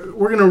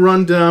we're gonna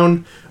run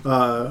down.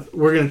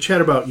 We're gonna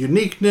chat about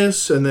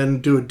uniqueness, and then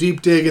do a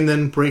deep dig, and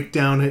then break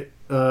down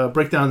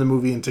the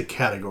movie into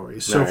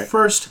categories. So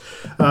first,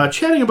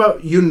 chatting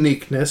about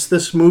uniqueness.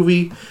 This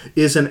movie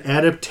is an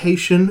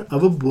adaptation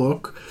of a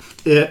book.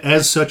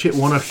 As such, it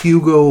won a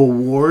Hugo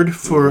Award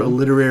for a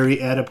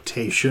literary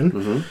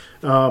adaptation.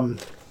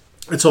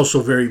 It's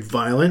also very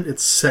violent.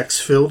 It's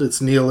sex-filled.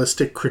 It's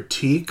nihilistic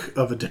critique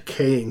of a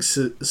decaying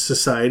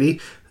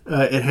society.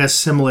 It has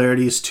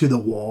similarities to The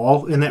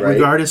Wall in that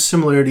regard. Has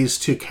similarities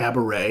to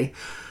Cabaret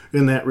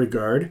in that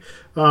regard.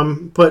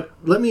 But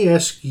let me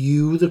ask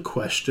you the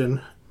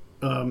question.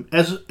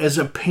 As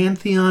a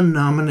Pantheon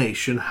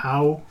nomination,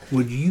 how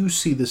would you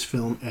see this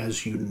film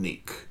as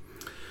unique?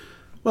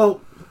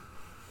 Well,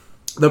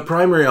 the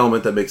primary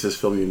element that makes this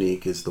film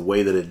unique is the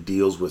way that it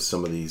deals with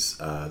some of these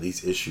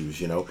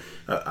issues.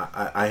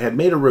 I had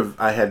made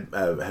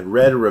had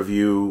read a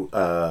review,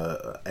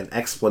 an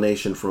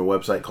explanation from a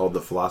website called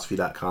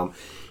thephilosophy.com,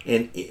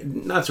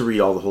 and not to read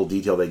all the whole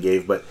detail they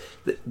gave, but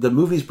the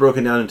movie's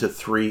broken down into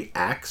 3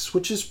 acts,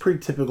 which is pretty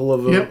typical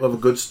of a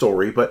good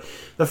story. But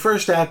the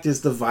first act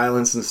is the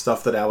violence and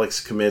stuff that Alex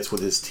commits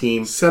with his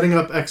team, setting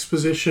up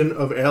exposition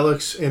of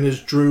Alex and his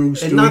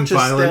droogs doing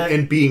violent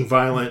and being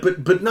violent,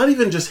 but not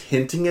even just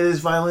hinting at his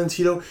violence.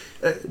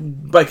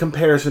 By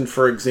comparison,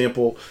 for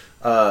example.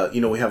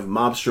 We have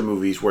mobster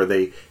movies where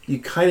you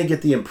kind of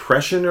get the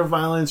impression of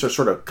violence or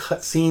sort of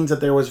cut scenes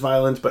that there was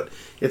violence, but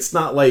it's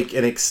not like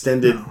an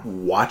extended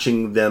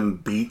watching them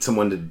beat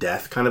someone to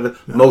death kind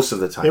of most of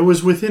the time. It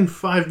was within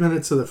 5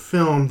 minutes of the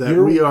film that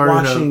we are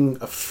watching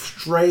a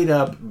straight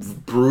up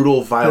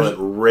brutal violent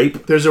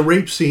rape. There's a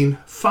rape scene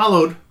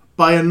followed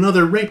by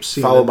another rape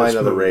scene.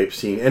 Rape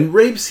scene. And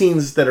rape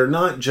scenes that are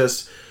not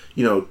just,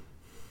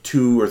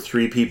 2 or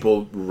 3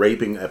 people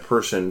raping a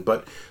person,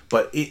 but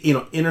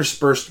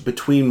interspersed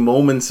between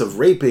moments of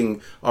raping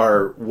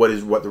are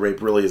what the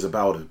rape really is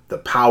about. The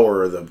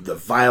power, the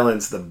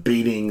violence, the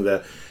beating,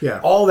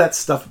 all that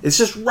stuff. It's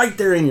just right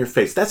there in your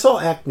face. That's all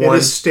Act 1. It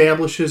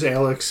establishes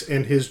Alex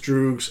and his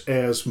droogs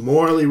as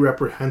morally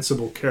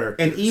reprehensible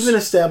characters. And even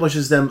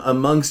establishes them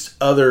amongst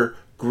other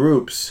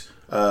groups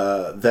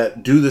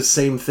that do the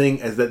same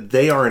thing, as that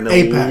they are an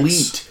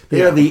elite.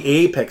 They are the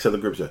apex of the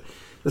groups.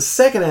 The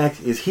second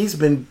act is he's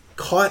been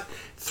caught,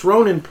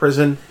 thrown in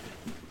prison,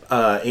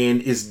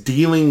 and is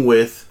dealing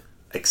with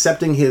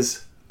accepting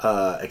his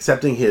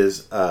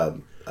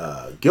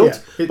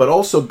guilt, but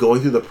also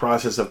going through the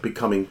process of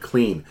becoming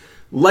clean,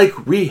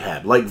 like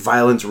rehab, like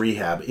violence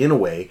rehab in a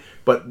way.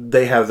 But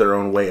they have their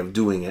own way of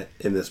doing it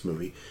in this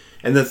movie.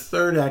 And the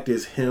third act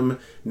is him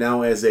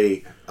now as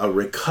a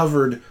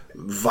recovered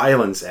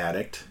violence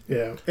addict.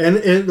 Yeah,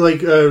 and like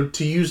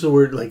to use the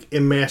word like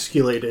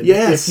emasculated.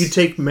 Yes. If you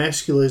take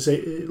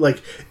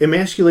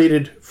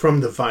emasculated from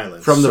the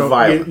violence. From the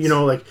violence. You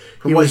know, like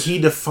From what he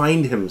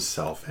defined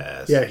himself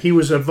as. Yeah, he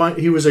was a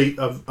violence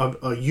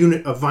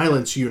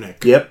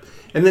eunuch. Yep.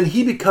 And then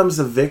he becomes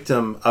the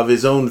victim of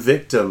his own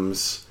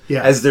victims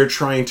as they're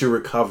trying to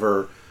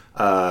recover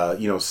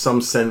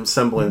some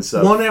semblance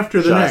of one after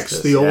the justice.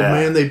 next. The old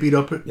man they beat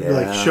up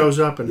shows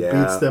up and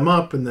beats them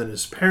up, and then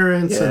his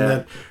parents,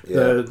 and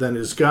then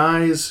his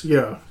guys.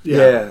 Yeah.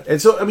 And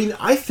so I mean,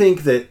 I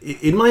think that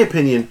in my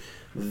opinion,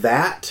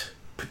 that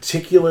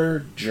particular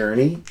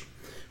journey,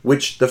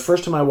 which the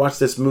first time I watched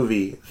this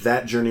movie,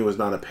 that journey was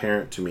not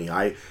apparent to me.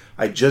 I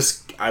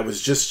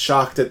was just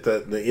shocked at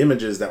the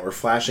images that were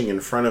flashing in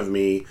front of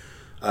me.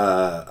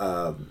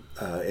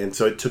 And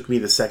so it took me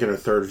the second or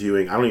third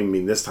viewing, I don't even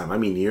mean this time, I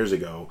mean years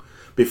ago,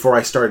 before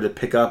I started to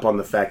pick up on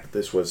the fact that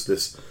this was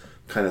this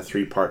kind of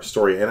 3-part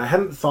story. And I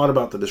hadn't thought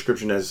about the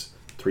description as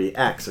 3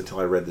 acts until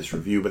I read this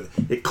review, but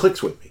it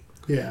clicks with me.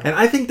 Yeah. And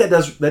I think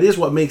that is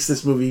what makes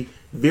this movie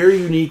very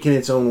unique in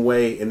its own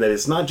way, in that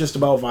it's not just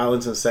about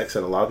violence and sex,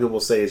 and a lot of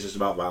people say it's just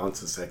about violence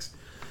and sex,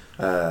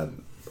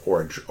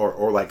 or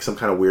like some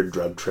kind of weird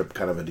drug trip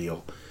kind of a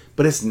deal.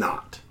 But it's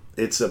not.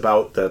 It's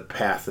about the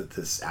path that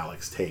this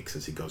Alex takes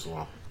as he goes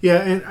along.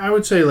 Yeah, and I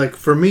would say, like,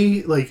 for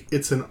me, like,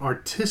 it's an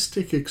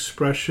artistic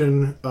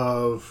expression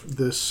of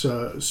this,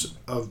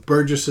 of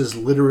Burgess's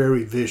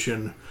literary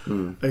vision,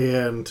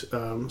 and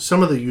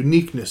some of the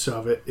uniqueness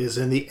of it is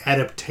in the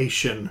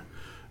adaptation,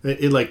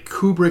 like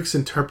Kubrick's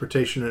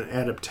interpretation and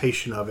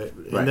adaptation of it,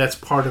 and that's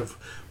part of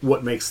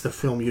what makes the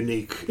film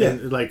unique. Yeah.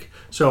 And like,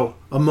 so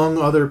among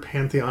other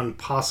Pantheon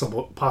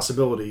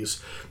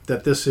possibilities,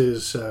 that this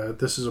is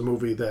a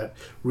movie that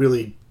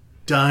really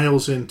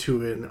dials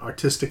into an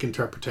artistic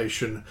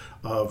interpretation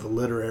of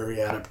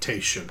literary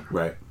adaptation.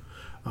 Right.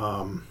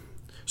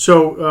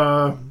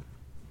 So,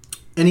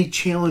 any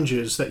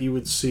challenges that you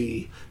would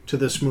see to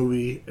this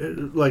movie?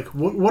 Like,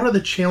 what are the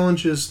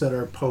challenges that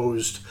are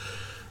posed?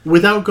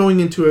 Without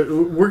going into it,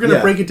 we're going to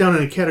break it down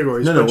into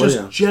categories.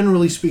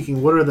 Generally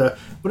speaking, what are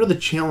the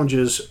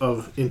challenges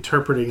of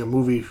interpreting a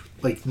movie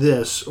like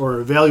this, or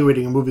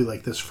evaluating a movie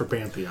like this for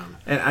Pantheon?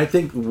 And I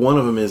think one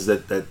of them is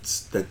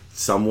that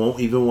some won't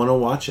even want to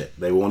watch it.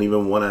 They won't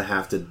even want to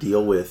have to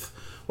deal with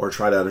or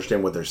try to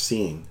understand what they're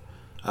seeing,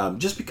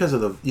 just because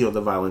of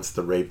the violence,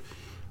 the rape.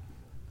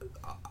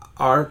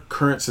 Our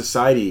current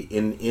society,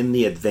 in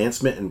the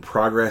advancement and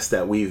progress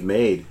that we've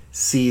made,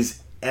 sees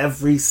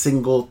every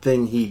single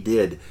thing he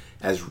did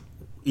as,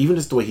 even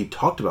just the way he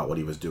talked about what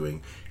he was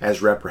doing,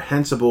 as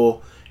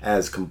reprehensible,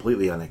 as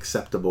completely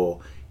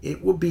unacceptable.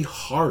 It would be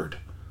hard.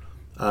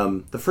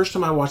 The first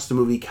time I watched the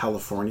movie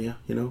California,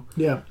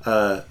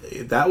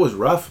 that was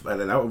rough,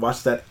 and I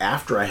watched that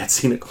after I had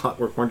seen A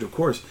Clockwork Orange, of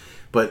course.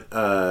 But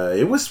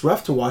it was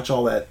rough to watch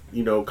all that,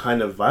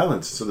 kind of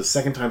violence. So the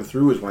second time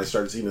through is when I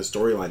started seeing the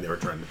storyline they were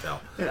trying to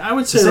tell. And I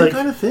would say the same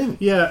kind of thing.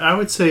 Yeah, I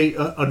would say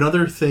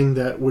another thing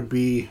that would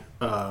be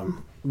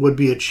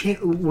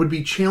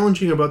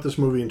challenging about this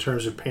movie in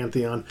terms of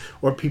Pantheon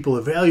or people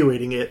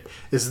evaluating it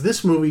is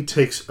this movie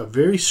takes a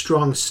very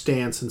strong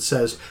stance and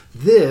says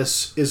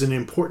this is an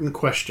important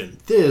question.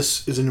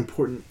 This is an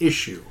important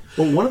issue.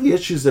 Well, one of the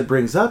issues that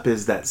brings up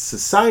is that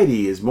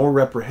society is more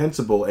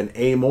reprehensible and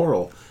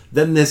amoral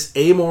than this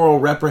amoral,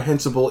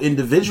 reprehensible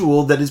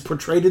individual that is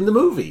portrayed in the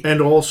movie. And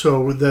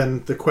also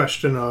then the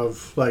question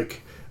of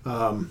like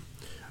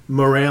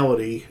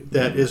morality,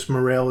 that is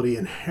morality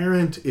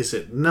inherent? Is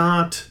it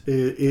not?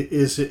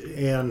 Is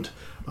it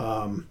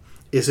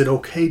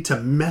okay to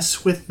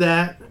mess with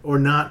that or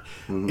not?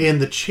 And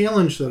the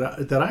challenge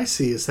that I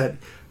see is that,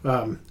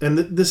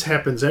 this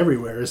happens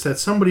everywhere, is that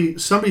somebody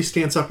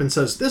stands up and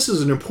says, this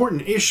is an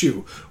important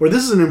issue, or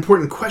this is an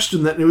important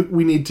question that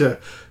we need to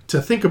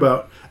think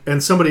about,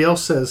 and somebody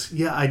else says,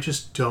 yeah, I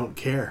just don't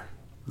care.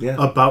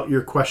 About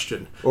your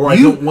question. Or I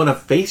don't want to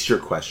face your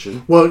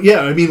question. Well, yeah,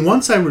 I mean,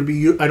 one side would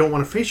be, I don't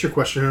want to face your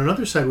question, and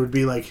another side would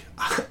be like,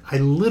 I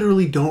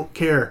literally don't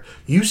care.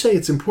 You say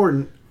it's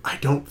important, I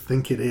don't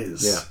think it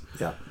is.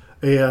 Yeah.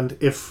 And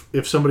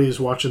if somebody is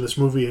watching this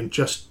movie and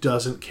just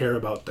doesn't care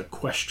about the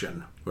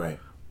question, right,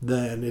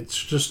 then it's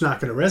just not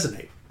going to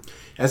resonate.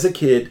 As a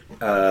kid,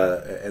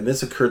 and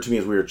this occurred to me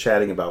as we were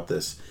chatting about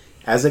this,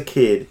 as a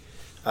kid,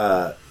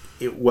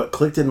 what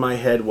clicked in my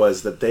head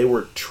was that they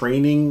were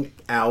conditioning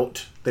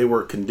out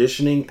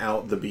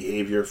the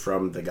behavior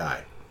from the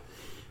guy.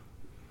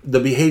 The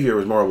behavior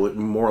was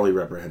morally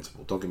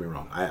reprehensible, don't get me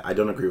wrong. I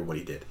don't agree with what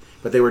he did.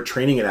 But they were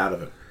training it out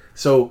of him.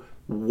 So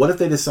what if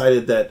they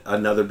decided that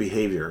another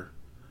behavior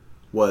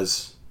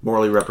was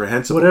morally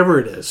reprehensible. Whatever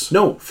it is.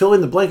 No, fill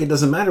in the blank. It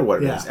doesn't matter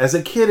what it Yeah. is. As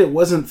a kid, it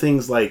wasn't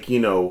things like,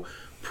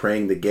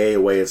 praying the gay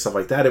away and stuff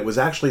like that. It was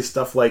actually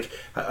stuff like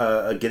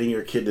getting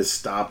your kid to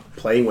stop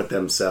playing with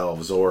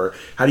themselves, or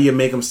how do you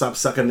make them stop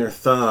sucking their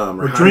thumb,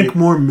 or drink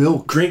more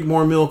milk. Drink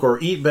more milk, or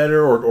eat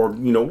better, or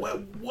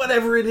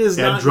whatever it is.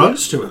 Add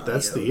drugs to it.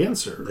 That's the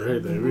answer.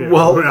 Right?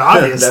 Well,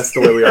 that's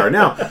the way we are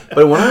now.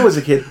 But when I was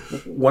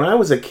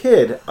a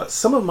kid,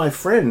 some of my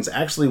friends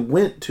actually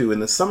went to, in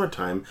the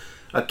summertime,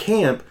 a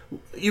camp.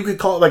 You could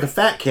call it like a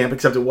fat camp,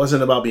 except it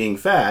wasn't about being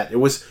fat. It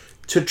was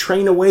to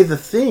train away the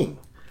thing.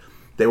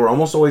 They were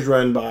almost always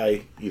run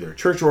by either a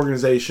church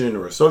organization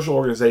or a social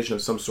organization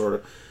of some sort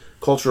of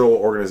cultural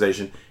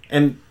organization.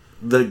 And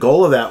the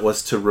goal of that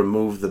was to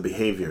remove the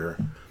behavior.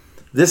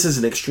 This is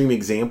an extreme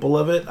example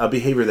of it, a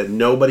behavior that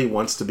nobody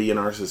wants to be in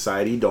our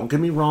society. Don't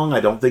get me wrong, I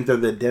don't think they're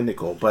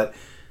identical, but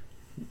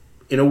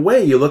in a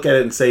way you look at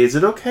it and say, is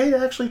it okay to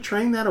actually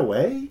train that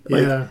away?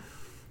 Yeah.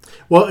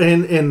 Well,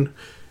 and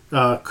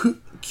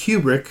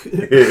Kubrick,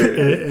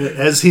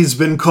 as he's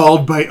been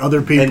called by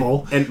other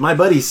people. And my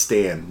buddy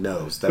Stan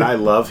knows that I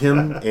love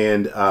him,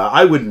 and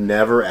I would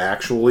never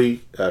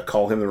actually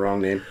call him the wrong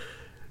name.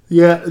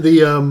 Yeah,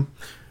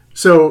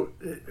 so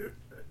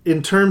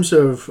in terms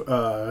of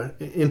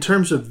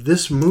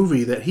this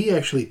movie, that he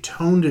actually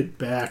toned it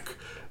back.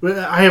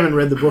 I haven't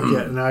read the book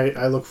yet, and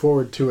I look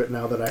forward to it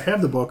now that I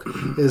have the book.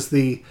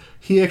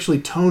 He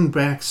actually toned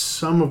back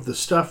some of the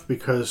stuff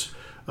because.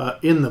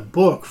 In the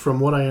book, from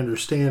what I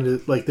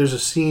understand, there's a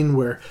scene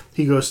where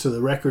he goes to the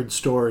record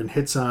store and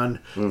hits on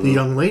the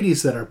young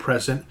ladies that are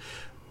present.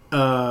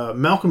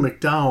 Malcolm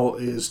McDowell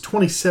is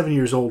 27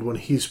 years old when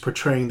he's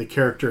portraying the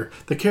character.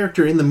 The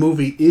character in the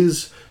movie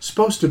is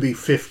supposed to be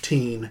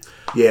 15.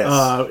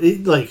 Yes.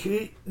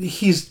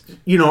 He's,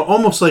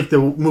 almost like the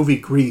movie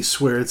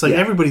Grease, where it's like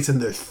everybody's in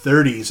their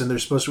 30s and they're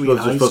supposed to be in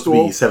high school. Supposed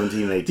to be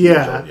 17, 18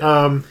 years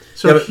old.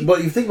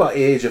 But you think about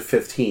age of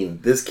 15.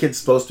 This kid's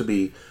supposed to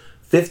be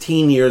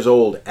 15 years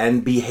old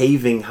and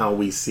behaving how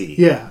we see.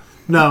 Yeah.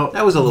 Now,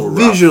 that was a little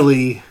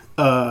visually,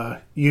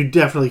 you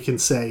definitely can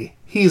say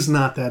he's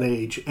not that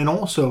age. And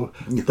also,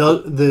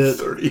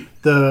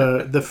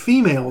 the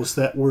females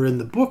that were in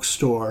the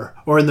bookstore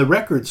or in the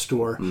record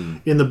store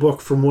in the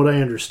book, from what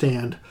I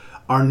understand,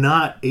 are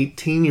not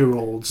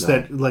 18-year-olds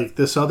that like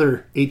this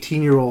other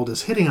 18-year-old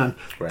is hitting on.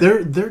 Right.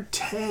 They're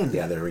 10.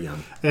 Yeah, they're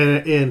young.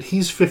 And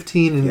he's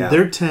 15 and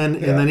they're 10,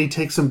 and then he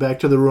takes them back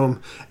to the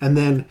room, and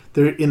then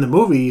they're in the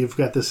movie. You've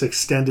got this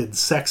extended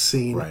sex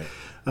scene,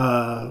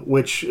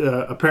 which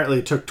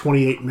apparently took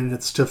 28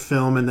 minutes to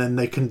film, and then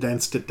they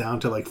condensed it down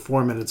to like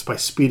 4 minutes by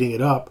speeding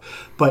it up.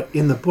 But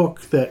in the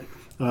book, that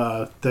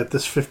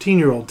this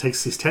 15-year-old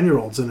takes these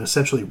 10-year-olds and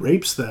essentially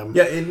rapes them.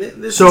 Yeah, and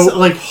this is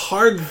a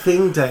hard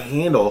thing to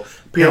handle.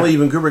 Apparently,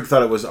 even Kubrick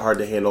thought it was hard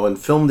to handle and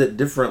filmed it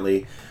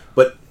differently.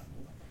 But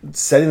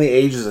setting the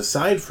ages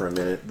aside for a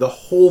minute, the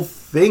whole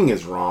thing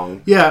is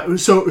wrong. Yeah,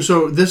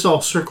 so this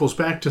all circles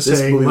back to saying...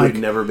 This movie would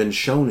have never been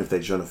shown if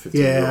they'd shown a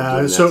 15-year-old.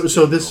 Yeah,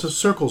 so this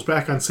circles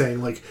back on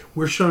saying,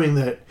 we're showing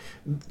that...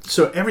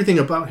 So everything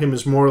about him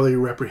is morally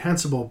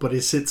reprehensible, but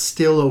is it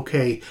still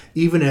okay,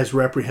 even as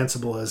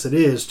reprehensible as it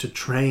is, to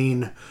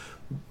train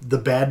the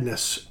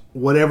badness,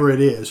 whatever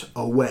it is,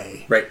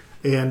 away? Right.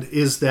 And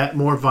is that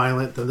more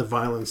violent than the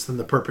violence than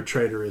the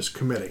perpetrator is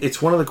committing?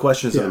 It's one of the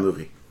questions of the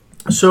movie.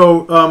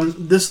 So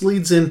this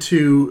leads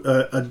into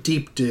a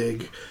deep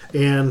dig,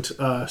 and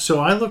so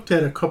I looked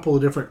at a couple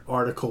of different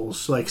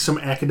articles, like some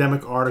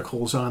academic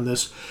articles on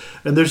this,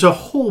 and there's a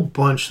whole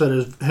bunch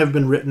that have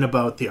been written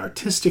about the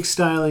artistic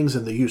stylings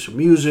and the use of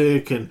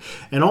music and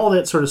all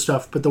that sort of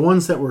stuff. But the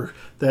ones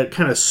that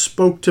kind of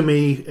spoke to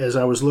me as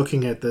I was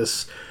looking at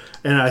this,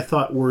 and I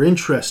thought were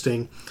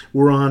interesting,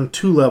 were on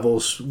two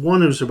levels.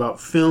 One is about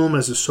film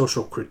as a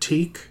social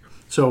critique,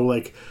 so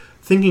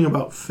thinking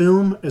about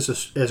film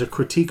as a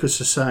critique of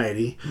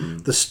society,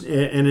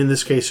 and in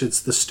this case it's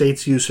the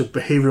state's use of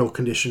behavioral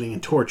conditioning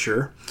and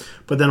torture,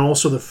 but then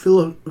also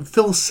the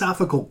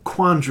philosophical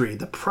quandary,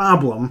 the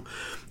problem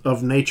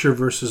of nature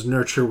versus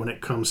nurture when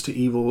it comes to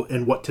evil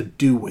and what to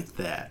do with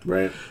that.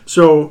 Right.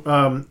 So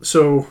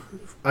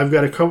I've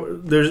got a couple.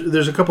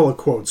 There's a couple of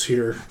quotes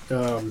here,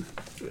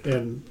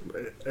 and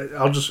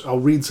I'll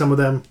read some of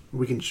them.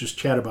 We can just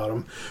chat about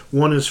them.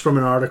 One is from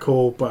an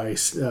article by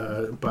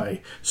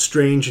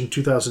Strange in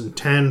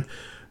 2010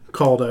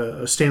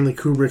 called Stanley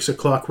Kubrick's A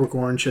Clockwork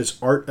Orange as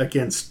Art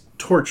Against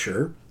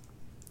Torture,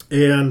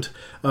 and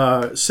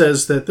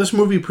says that this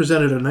movie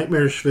presented a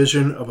nightmarish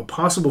vision of a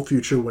possible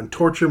future when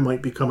torture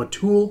might become a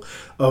tool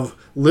of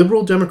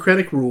liberal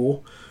democratic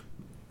rule,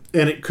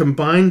 and it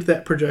combined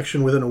that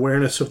projection with an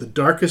awareness of the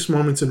darkest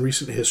moments in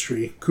recent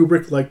history.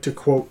 Kubrick liked to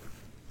quote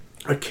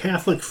a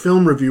Catholic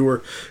film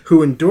reviewer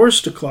who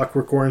endorsed A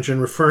Clockwork Orange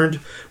and referred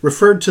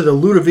to the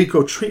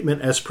Ludovico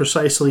treatment as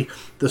precisely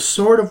the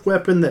sort of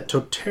weapon that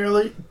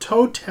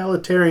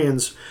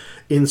totalitarians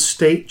in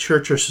state,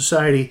 church, or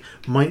society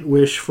might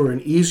wish for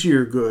an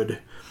easier good,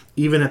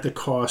 even at the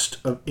cost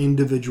of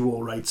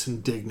individual rights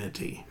and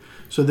dignity.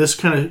 So this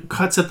kind of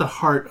cuts at the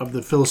heart of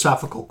the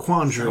philosophical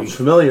quandary Sounds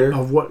familiar.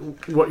 of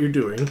what you're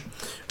doing.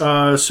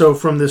 So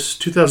from this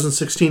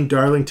 2016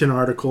 Darlington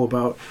article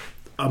about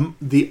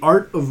the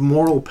art of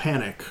moral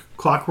panic,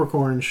 Clockwork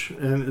Orange,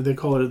 and they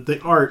call it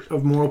the art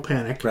of moral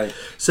panic, Right.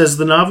 says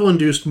the novel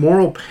induced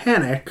moral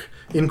panic,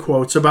 in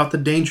quotes, about the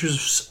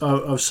dangers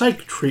of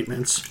psych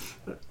treatments.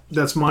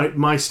 That's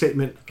my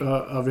statement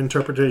of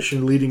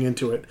interpretation leading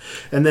into it.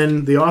 And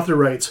then the author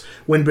writes,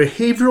 when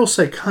behavioral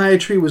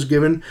psychiatry was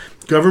given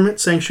government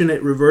sanction,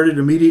 it reverted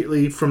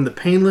immediately from the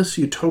painless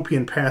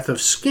utopian path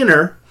of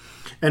Skinner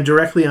and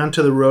directly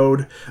onto the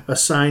road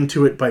assigned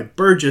to it by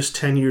Burgess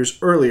 10 years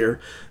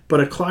earlier.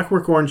 But A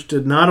Clockwork Orange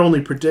did not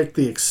only predict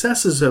the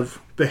excesses of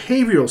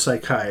behavioral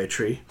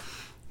psychiatry,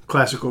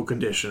 classical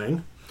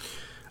conditioning.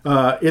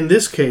 In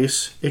this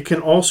case, it can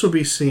also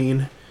be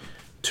seen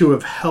to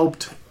have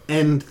helped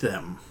end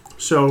them.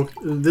 So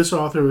this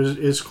author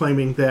is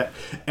claiming that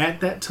at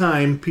that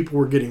time, people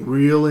were getting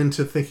real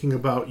into thinking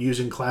about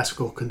using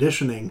classical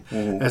conditioning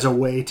as a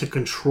way to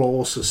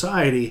control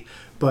society.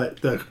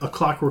 But A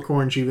Clockwork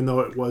Orange, even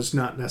though it was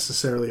not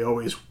necessarily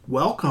always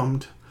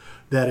welcomed,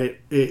 that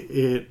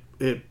it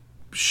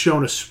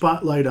shone a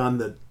spotlight on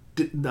the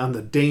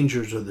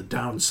dangers or the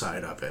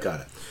downside of it.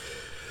 Got it.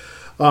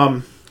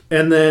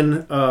 And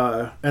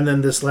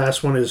then this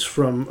last one is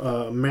from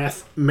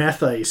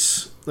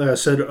Matthijs.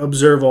 Said,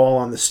 observe all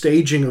on the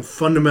staging of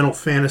fundamental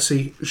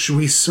fantasy,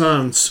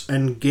 jouissance,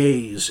 and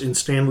gaze in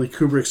Stanley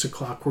Kubrick's A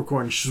Clockwork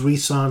Orange.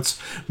 Jouissance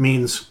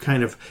means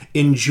kind of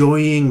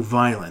enjoying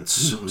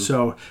violence. Mm-hmm.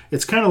 So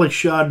it's kind of like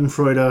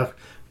Schadenfreude,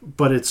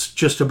 but it's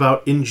just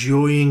about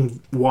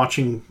enjoying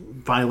watching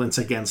violence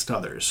against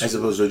others. As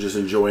opposed to just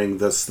enjoying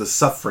the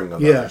suffering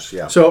of others.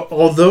 Yeah. So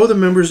although the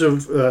members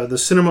of the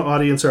cinema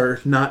audience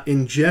are not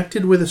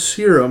injected with a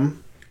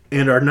serum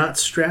and are not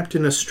strapped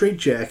in a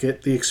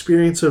straitjacket, the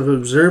experience of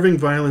observing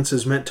violence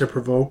is meant to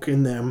provoke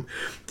in them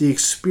the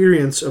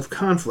experience of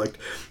conflict.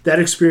 That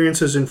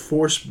experience is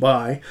enforced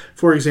by,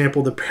 for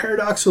example, the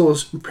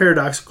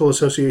paradoxical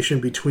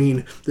association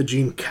between the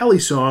Gene Kelly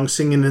song,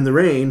 Singin' in the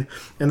Rain,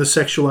 and the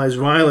sexualized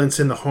violence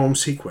in the home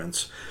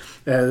sequence.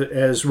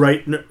 As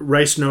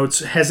Rice notes,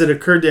 has it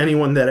occurred to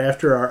anyone that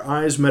after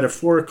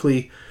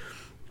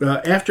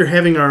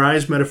having our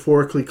eyes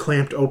metaphorically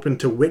clamped open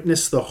to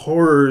witness the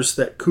horrors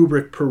that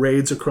Kubrick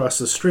parades across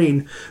the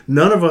screen,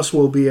 none of us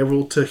will be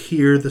able to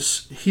hear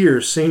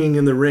Singing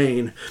in the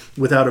Rain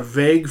without a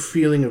vague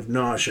feeling of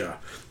nausea.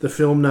 The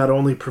film not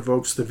only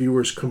provokes the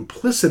viewer's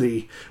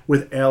complicity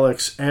with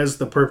Alex as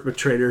the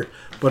perpetrator,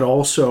 but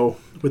also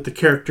with the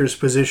character's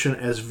position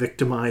as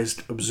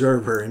victimized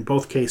observer. In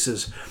both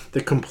cases,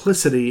 the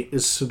complicity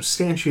is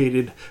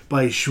substantiated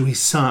by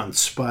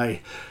jouissance,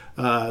 by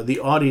the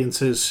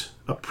audience's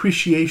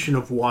appreciation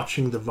of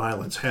watching the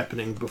violence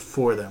happening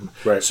before them.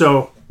 Right.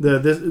 So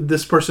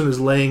this person is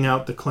laying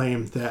out the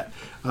claim that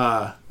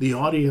the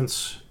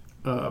audience,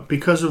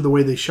 because of the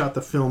way they shot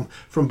the film,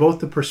 from both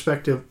the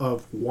perspective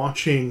of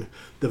watching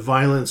the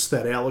violence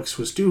that Alex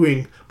was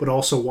doing, but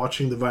also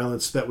watching the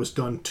violence that was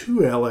done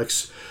to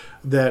Alex,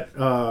 that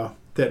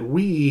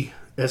we,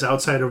 as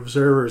outside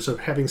observers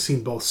of having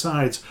seen both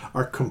sides,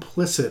 are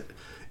complicit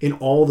in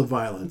all the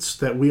violence,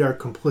 that we are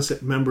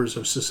complicit members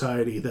of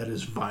society that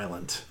is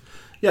violent.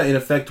 Yeah, in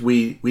effect,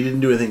 we didn't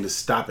do anything to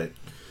stop it.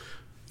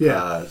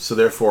 Yeah. So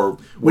therefore,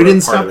 we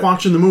didn't stop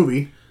watching the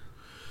movie.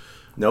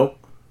 Nope.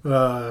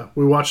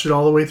 We watched it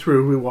all the way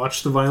through. We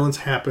watched the violence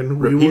happen.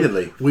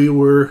 Repeatedly. We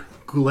were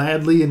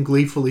gladly and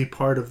gleefully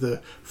part of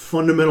the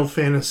fundamental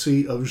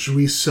fantasy of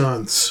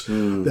jouissance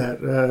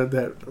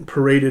that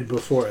paraded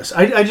before us.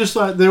 I just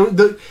thought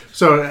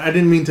so I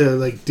didn't mean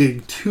to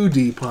dig too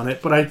deep on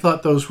it, but I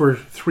thought those were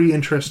three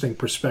interesting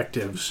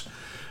perspectives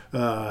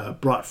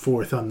brought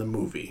forth on the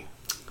movie.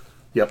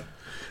 Yep.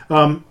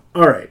 All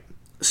right.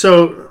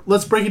 So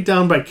let's break it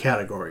down by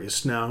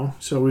categories now.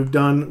 So we've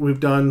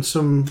done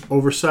some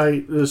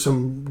oversight,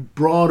 some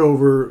broad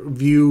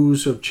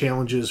overviews of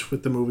challenges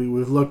with the movie.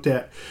 We looked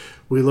at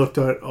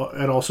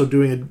also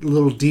doing a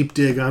little deep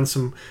dig on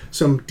some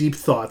deep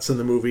thoughts in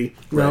the movie.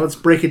 Now let's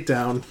break it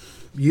down.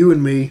 You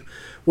and me.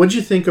 What'd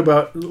you think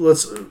about?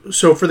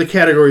 So for the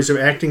categories of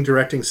acting,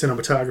 directing,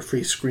 cinematography,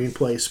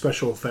 screenplay,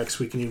 special effects,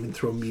 we can even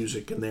throw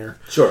music in there.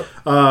 Sure.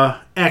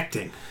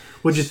 Acting.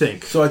 What'd you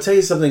think? So I tell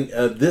you something.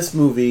 This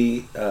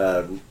movie,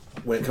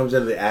 when it comes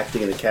down to the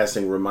acting and the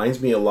casting,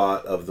 reminds me a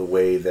lot of the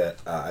way that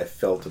I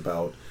felt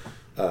about.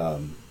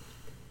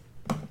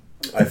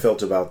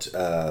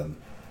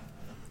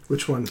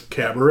 Which one?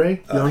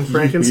 Cabaret? Young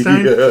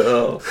Frankenstein?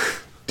 Yeah.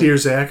 Dear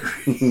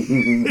Zachary?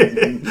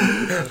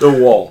 The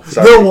Wall.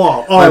 Sorry. The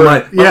Wall. Oh, my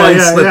mind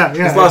yeah.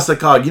 It's lost the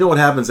cog. You know what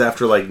happens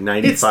after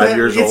 95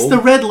 years old? It's the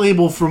red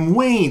label from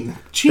Wayne.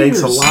 Cheers.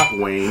 Thanks a lot,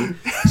 Wayne.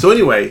 So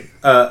anyway,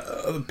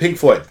 Pink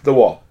Floyd, The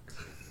Wall.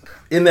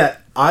 In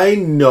that, I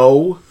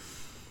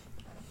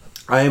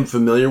am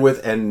familiar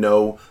with and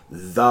know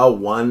the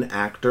one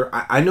actor.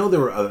 I know there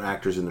were other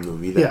actors in the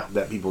movie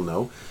that people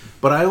know,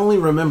 but I only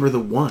remember the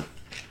one.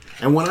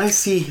 And when I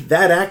see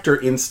that actor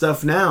in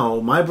stuff now,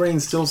 my brain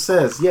still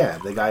says, yeah,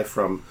 the guy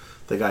from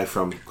the guy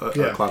from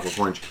Yeah. Clockwork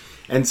Orange.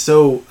 And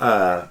so,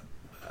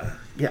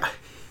 yeah,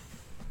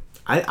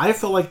 I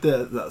felt like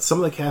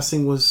some of the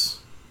casting was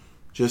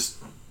just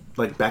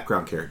like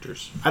background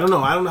characters. I don't know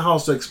how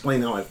else to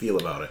explain how I feel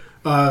about it.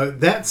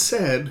 That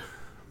said,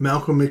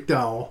 Malcolm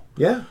McDowell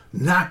Yeah,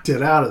 knocked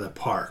it out of the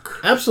park.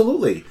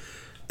 absolutely.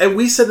 And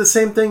we said the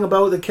same thing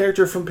about the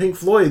character from Pink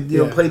Floyd,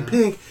 played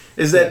Pink,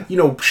 is that,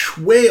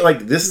 way,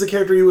 like, this is the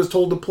character he was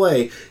told to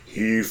play.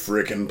 He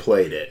freaking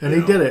played it. And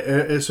he did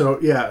it. So,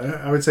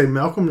 yeah, I would say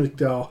Malcolm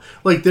McDowell.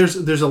 Like, there's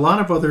a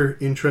lot of other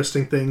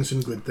interesting things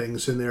and good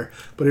things in there,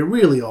 but it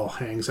really all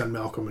hangs on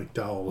Malcolm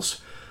McDowell's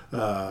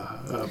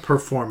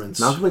performance.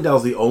 Malcolm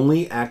McDowell's the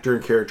only actor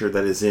and character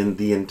that is in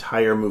the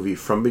entire movie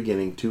from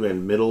beginning to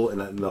end, middle,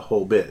 and the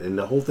whole bit. And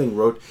the whole thing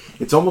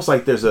it's almost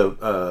like there's a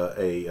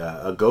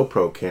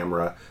GoPro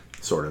camera,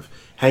 sort of,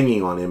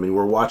 hanging on him, and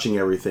we're watching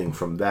everything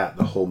from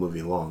the whole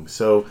movie long.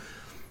 So,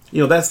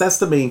 that's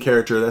the main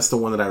character. That's the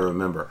one that I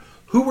remember.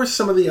 Who were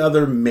some of the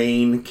other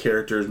main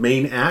characters,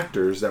 main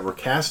actors that were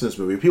cast in this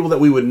movie? People that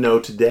we would know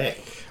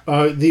today.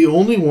 The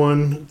only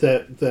one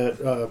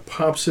that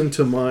pops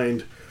into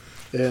mind,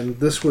 and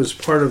this was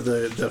part of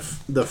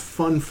the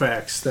fun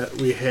facts that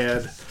we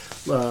had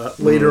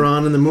later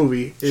on in the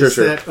movie, is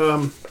that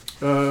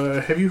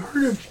have you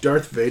heard of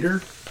Darth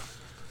Vader?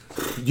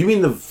 You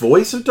mean the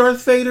voice of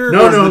Darth Vader?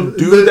 No, the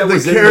dude that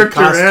was in the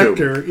costume.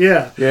 Actor,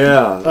 yeah.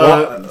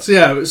 Yeah.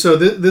 So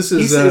this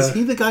is... is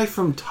he the guy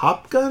from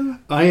Top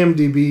Gun?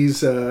 IMDb's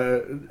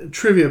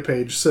trivia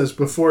page says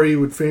before he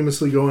would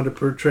famously go on to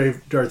portray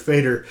Darth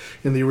Vader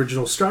in the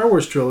original Star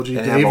Wars trilogy,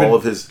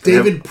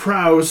 David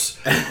Prowse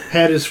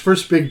had his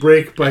first big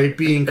break by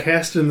being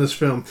cast in this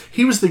film.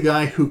 He was the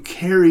guy who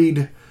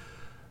carried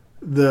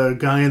the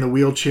guy in the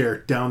wheelchair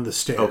down the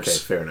stairs. Okay,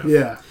 fair enough.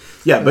 Yeah.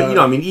 Yeah,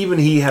 but even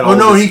he had.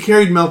 He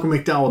carried Malcolm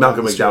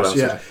McDowell.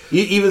 Yeah.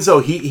 Even so,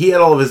 he had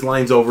all of his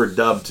lines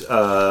overdubbed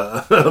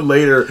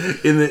later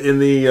in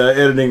the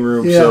editing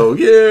room. Yeah. So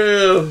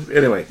yeah.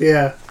 Anyway.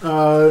 Yeah.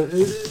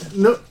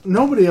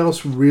 Nobody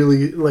else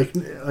really like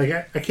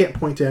I can't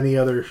point to any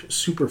other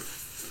super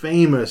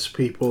famous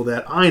people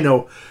that I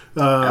know.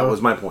 That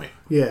was my point.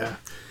 Yeah.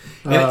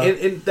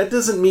 And that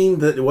doesn't mean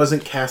that it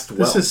wasn't cast well.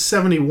 This is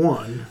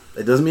 1971.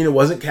 It doesn't mean it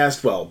wasn't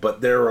cast well,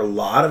 but there are a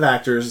lot of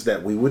actors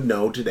that we would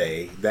know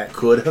today that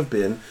could have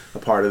been a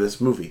part of this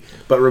movie.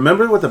 But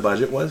remember what the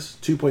budget was?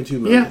 $2.2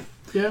 million.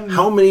 Yeah.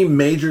 How many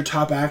major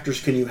top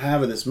actors can you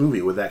have in this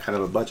movie with that kind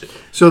of a budget?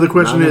 So the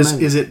question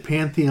is it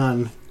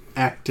Pantheon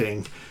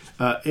acting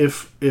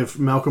if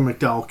Malcolm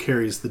McDowell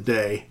carries the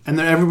day and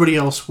then everybody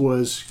else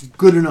was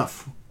good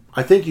enough?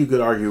 I think you could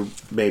argue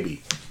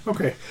maybe.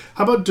 Okay.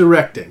 How about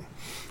directing?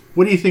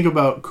 What do you think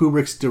about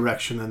Kubrick's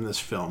direction in this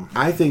film?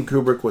 I think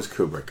Kubrick was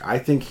Kubrick. I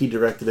think he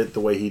directed it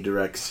the way he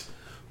directs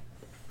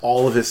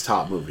all of his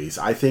top movies.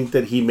 I think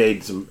that he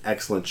made some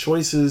excellent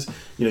choices.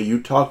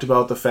 You talked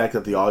about the fact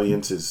that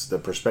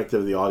the perspective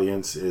of the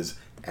audience is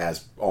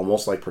as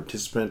almost like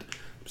participant,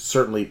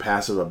 certainly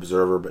passive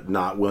observer, but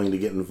not willing to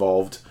get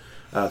involved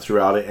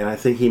throughout it. And I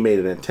think he made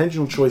an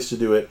intentional choice to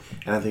do it,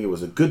 and I think it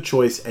was a good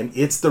choice, and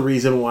it's the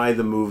reason why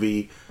the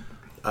movie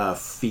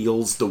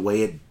feels the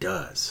way it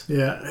does.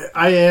 Yeah,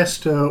 I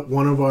asked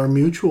one of our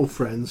mutual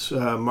friends,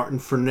 Martin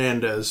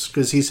Fernandez,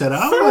 because he said,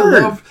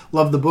 I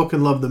love the book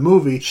and love the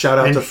movie. Shout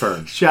out to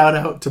Fern. Shout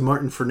out to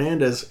Martin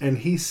Fernandez. And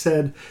he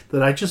said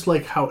that I just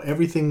like how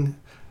everything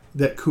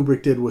that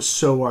Kubrick did was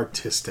so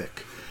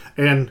artistic.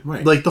 And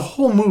like the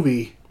whole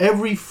movie,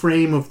 every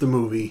frame of the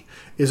movie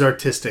is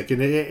artistic,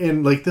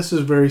 and like this is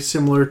very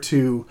similar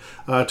to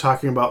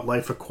talking about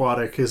Life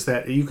Aquatic. Is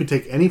that you could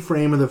take any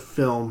frame of the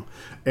film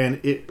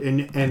and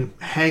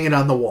hang it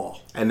on the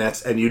wall, and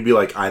you'd be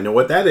like, I know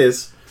what that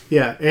is.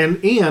 Yeah, and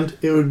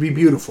it would be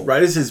beautiful.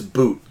 Right as his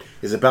boot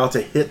is about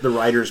to hit the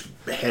writer's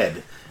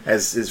head,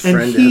 as his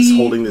friend is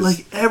holding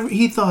this.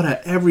 He thought of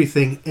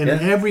everything in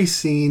every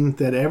scene.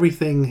 That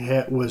everything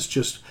was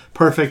just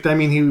perfect. I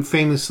mean, he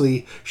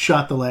famously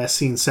shot the last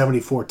scene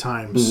 74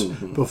 times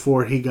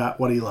before he got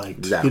what he liked.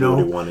 Exactly what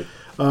he wanted.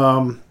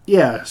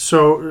 Yeah,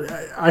 so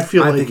I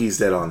think he's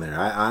dead on there.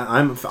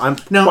 I'm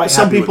now. Quite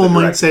some happy people with the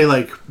might say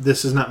like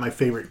this is not my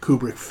favorite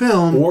Kubrick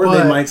film, or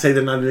they might say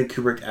they're not into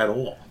Kubrick at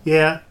all.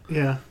 Yeah.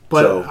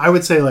 But I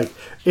would say like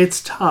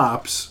it's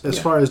tops as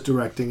far as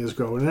directing is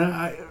going. And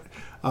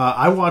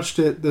I watched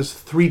it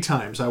 3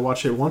 times. I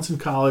watched it once in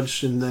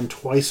college and then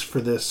twice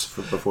for this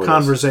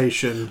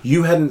conversation.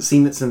 You hadn't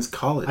seen it since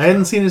college. I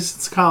hadn't seen it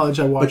since college.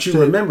 I watched it. But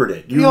you remembered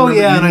it. And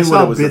I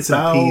saw bits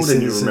and pieces.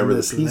 And you remember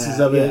the pieces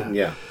of it.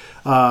 Yeah.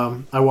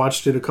 I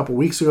watched it a couple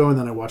weeks ago and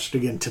then I watched it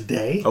again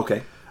today.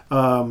 Okay.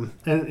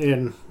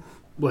 And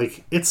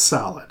like it's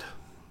solid.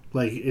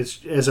 Like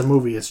it's as a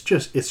movie, it's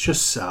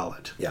just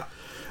solid. Yeah.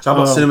 So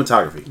how about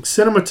cinematography?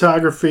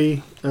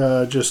 Cinematography,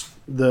 just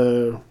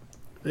the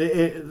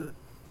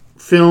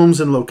films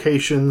and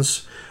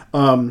locations.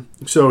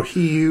 So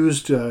he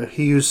used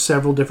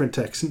several different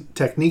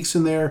techniques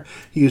in there.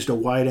 He used a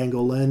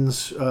wide-angle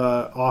lens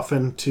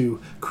often to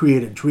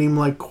create a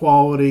dreamlike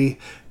quality.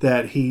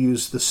 That he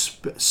used the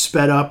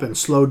sped up and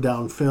slowed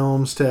down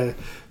films to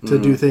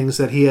do things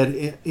that he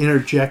had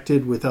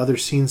interjected with other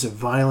scenes of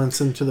violence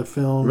into the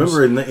films.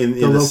 Remember in the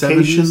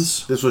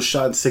 70s, this was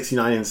shot in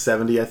 69 and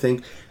 70, I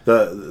think.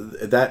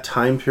 That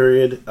time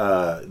period,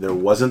 there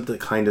wasn't the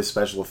kind of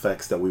special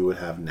effects that we would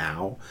have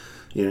now.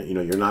 You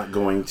know, you're not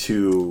going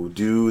to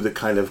do the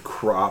kind of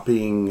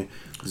cropping,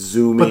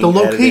 zooming, but the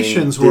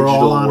locations editing, were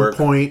all on work.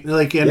 point.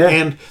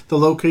 And the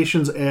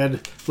locations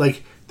add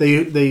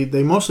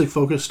They mostly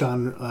focused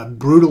on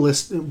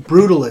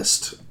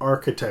brutalist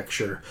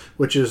architecture,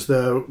 which is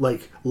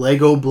the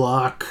Lego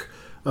block.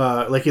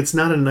 It's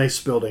not a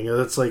nice building.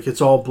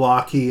 It's all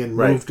blocky and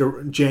moved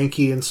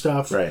janky and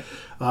stuff. Right.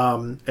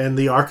 And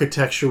the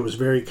architecture was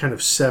very kind of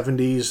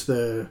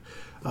 70s.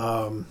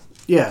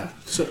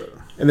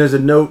 And there's a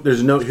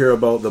note here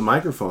about the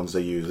microphones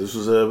they use. This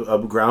was a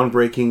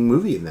groundbreaking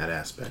movie in that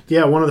aspect.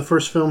 Yeah, one of the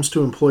first films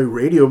to employ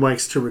radio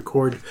mics to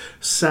record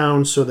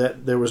sound so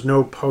that there was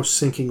no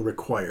post-syncing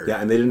required. Yeah,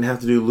 and they didn't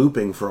have to do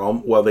looping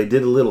they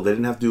did a little. They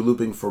didn't have to do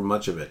looping for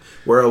much of it.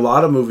 Where a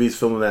lot of movies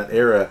filmed in that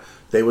era,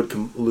 they would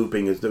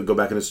looping. They would go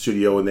back in the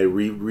studio and they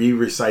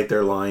recite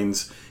their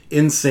lines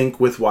in sync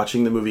with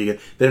watching the movie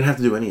again. They didn't have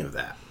to do any of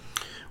that.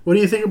 What do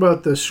you think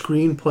about the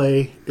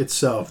screenplay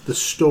itself, the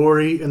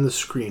story and the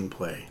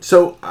screenplay?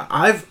 So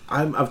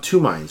I'm of two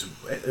minds.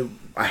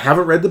 I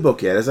haven't read the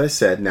book yet, as I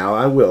said. Now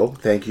I will.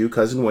 Thank you,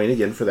 Cousin Wayne,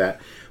 again for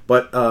that.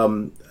 But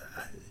a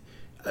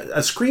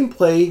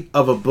screenplay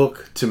of a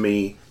book, to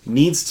me,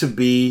 needs to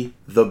be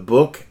the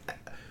book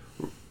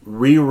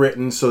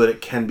rewritten so that it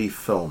can be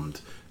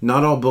filmed.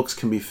 Not all books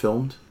can be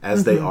filmed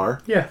as they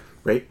are. Yeah.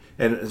 Right?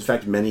 And in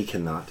fact, many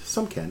cannot.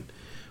 Some can.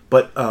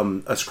 But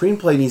a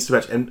screenplay needs to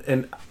match.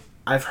 And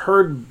I've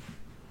heard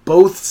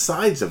both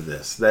sides of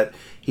this, that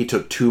he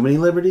took too many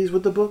liberties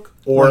with the book,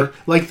 or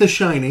like The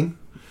Shining.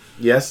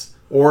 Yes,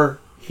 or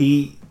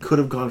he could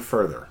have gone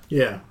further.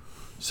 Yeah.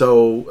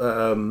 So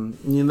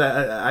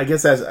I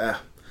guess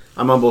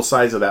I'm on both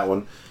sides of that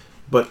one,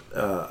 but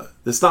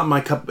it's not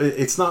my cup.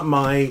 It's not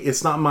my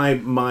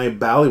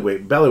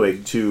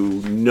ballywig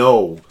to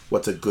know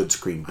what's a good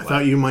screenplay. I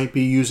thought you might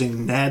be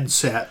using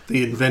NADSAT,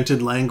 the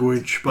invented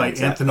language by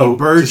NADSAT. Anthony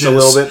Burgess, just a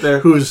little bit there.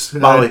 Who's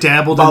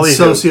dabbled in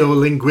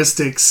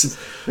sociolinguistics.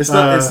 It's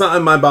not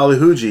in my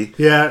ballyhoogie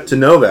to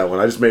know that one.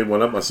 I just made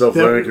one up myself.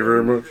 Thank you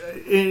very much.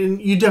 And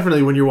you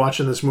definitely, when you're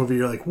watching this movie,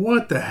 you're like,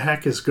 what the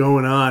heck is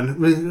going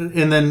on?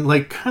 And then,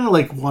 kind of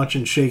like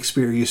watching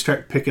Shakespeare, you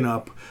start picking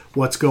up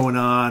what's going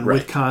on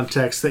with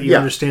context, that you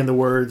understand the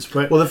words.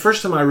 But the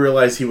first time I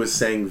realized he was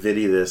saying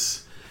 "Vidi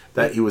this,"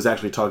 that he was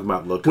actually talking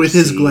about look with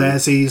his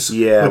glasses,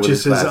 which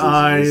is his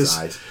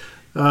eyes.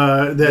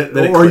 Or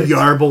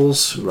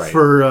yarbles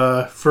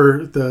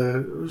for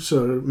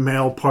the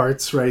male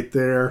parts right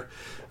there.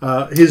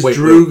 His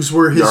droogs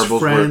were his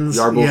friends.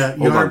 Yarbles.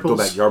 Hold on, go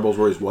back. Yarbles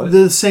were his what?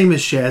 The same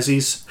as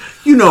Shazzy's.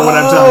 You know what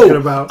I'm talking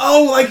about.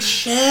 Oh, like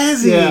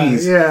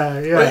Shazzy's. Yeah.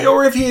 Right,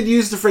 or if he had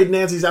used the phrase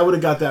Nancy's, I would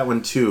have got that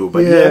one too.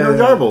 But no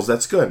Yarbles.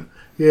 That's good.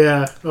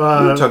 Yeah. We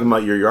were talking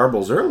about your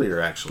Yarbles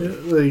earlier, actually.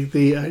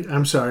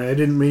 I'm sorry, I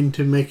didn't mean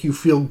to make you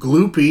feel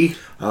gloopy.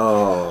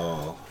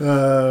 Oh.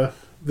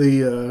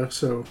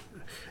 So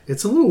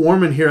it's a little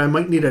warm in here. I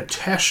might need a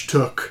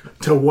Teshtuk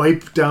to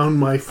wipe down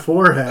my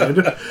forehead.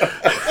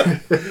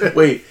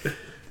 Wait,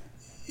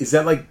 is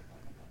that like...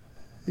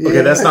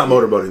 Okay, that's not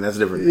motorboating. That's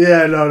different.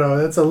 Yeah, no,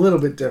 that's a little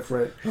bit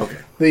different. Okay.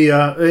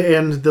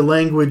 And the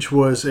language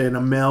was an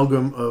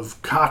amalgam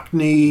of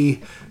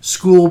Cockney,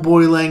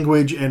 schoolboy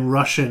language, and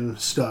Russian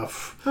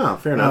stuff. Oh,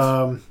 fair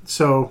enough.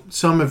 So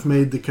some have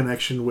made the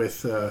connection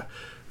with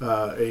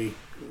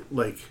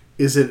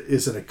is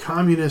it a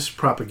communist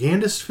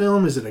propagandist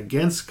film? Is it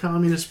against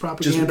communist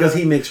propaganda? Just because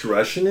he mixed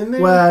Russian in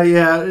there? Well,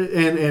 yeah,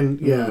 and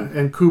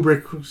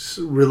Kubrick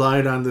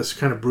relied on this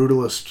kind of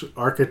brutalist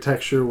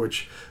architecture,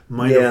 which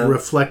might have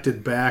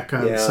reflected back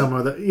on some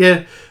of the...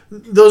 Yeah,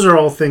 those are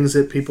all things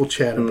that people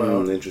chat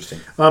about.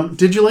 Interesting.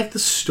 Did you like the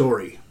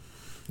story?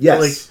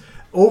 Yes.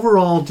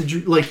 Overall, did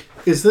you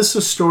is this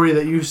a story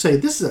that you say,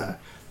 this is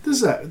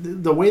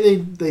the way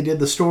they did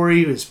the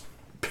story is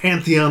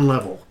Pantheon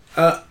level?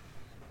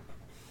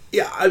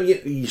 Yeah, I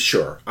mean,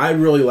 sure. I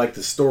really like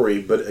the story,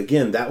 but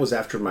again, that was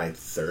after my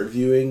third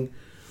viewing,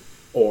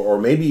 or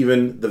maybe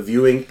even the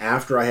viewing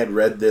after I had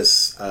read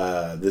this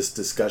this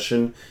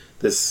discussion,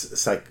 this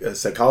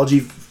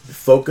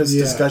psychology-focused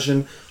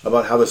discussion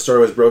about how the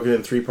story was broken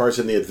in three parts,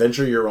 and the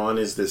adventure you're on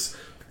is this,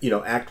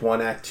 Act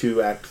 1, Act 2,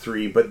 Act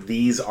 3, but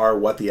these are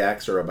what the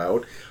acts are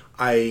about.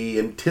 I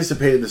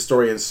anticipated the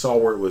story and saw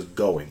where it was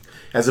going,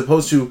 as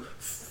opposed to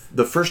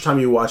the first time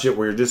you watch it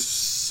where you're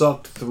just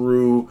sucked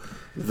through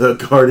the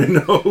garden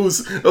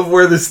hose of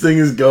where this thing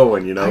is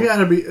going, I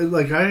gotta be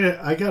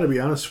I gotta be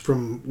honest.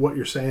 From what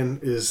you're saying,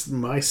 is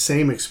my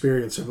same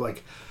experience of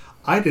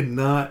I did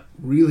not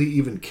really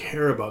even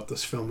care about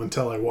this film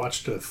until I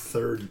watched it a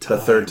third time.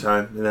 The third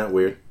time. Isn't that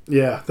weird?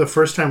 Yeah, the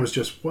first time was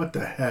just, what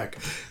the heck?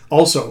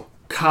 Also,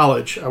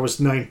 college. I was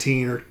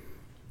 19 or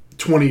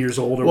 20 years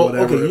old or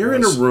whatever. Okay, you're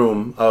in a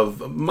room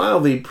of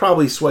mildly,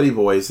 probably sweaty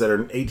boys that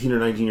are 18 or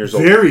 19 years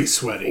old. Very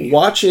sweaty.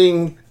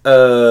 Watching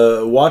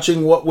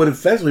what would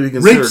effectively be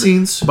considered... rape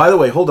scenes. By the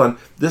way, hold on.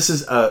 This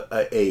is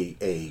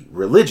a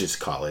religious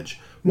college.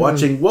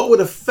 Watching what would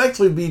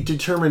effectively be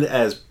determined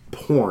as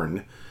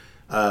porn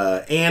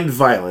and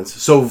violence.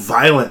 So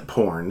violent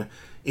porn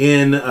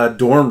in a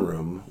dorm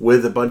room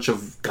with a bunch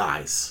of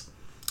guys.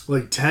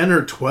 Like 10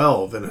 or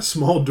 12 in a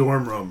small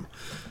dorm room.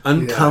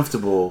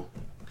 Uncomfortable.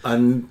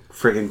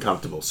 Unfriggin'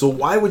 comfortable. So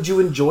why would you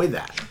enjoy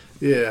that?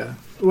 Yeah.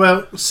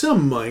 Well,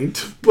 some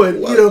might, but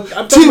I'm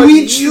to talking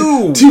each about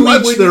you. to Why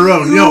each would their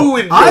own. you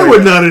enjoy I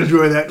would that? not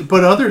enjoy that,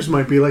 but others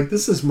might be like,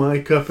 "This is my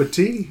cup of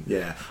tea."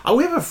 Yeah.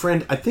 We have a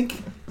friend, I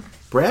think,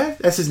 Brad?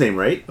 That's his name,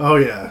 right? Oh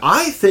yeah.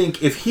 I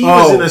think if he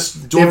was in a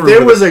dorm if room there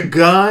with was a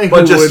guy who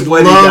bunch of would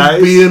sweaty love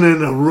guys. being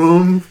in a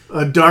room,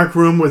 a dark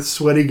room with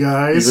sweaty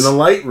guys, even a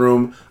light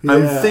room,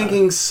 I'm Yeah.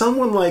 thinking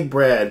someone like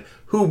Brad,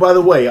 who, by the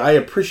way, I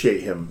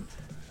appreciate him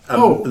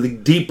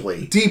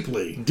deeply.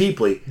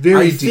 deeply,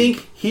 Very I deep.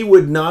 think he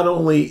would not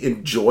only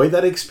enjoy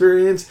that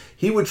experience,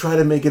 he would try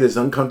to make it as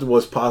uncomfortable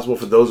as possible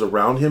for those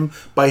around him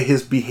by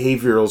his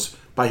behaviorals.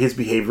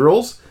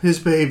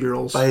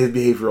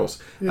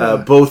 Yeah.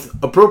 Both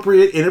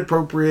appropriate,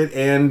 inappropriate,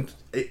 and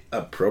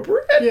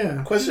appropriate?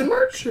 Yeah. Question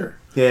mark? Sure.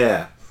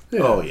 Yeah.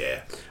 Yeah. Oh,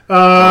 yeah.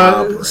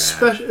 Brad.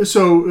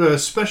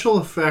 Special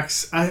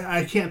effects.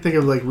 I can't think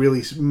of like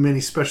really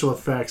many special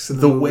effects in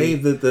the movie. Way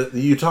that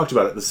you talked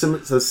about it,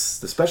 the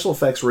special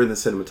effects were in the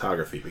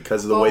cinematography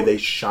because of the way they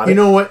shot it. You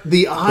know what?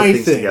 The eye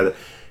things thing. together.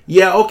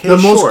 Yeah, okay, The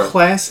sure. most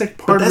classic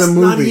part But of the that's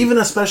movie. not even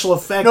a special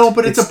effect. No,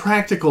 but it's a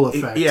practical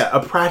effect. A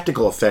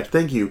practical effect.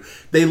 Thank you.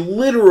 They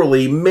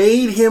literally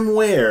made him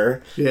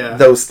wear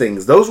those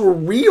things. Those were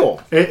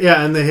real.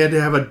 Yeah, and they had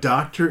to have a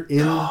doctor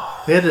in.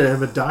 They had to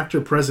have a doctor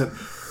present.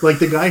 Like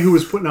the guy who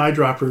was putting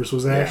eyedroppers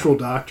was an actual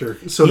doctor,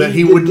 so that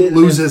he wouldn't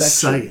lose his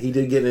sight. He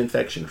did get an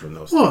infection from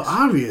those Well, things.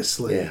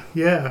 obviously.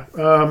 Yeah.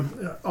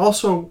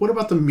 Also, what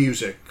about the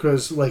music?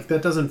 Because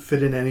that doesn't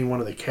fit in any one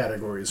of the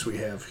categories we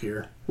have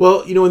here.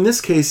 Well, in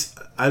this case,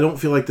 I don't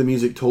feel like the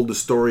music told the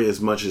story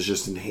as much as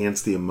just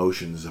enhanced the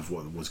emotions of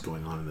what was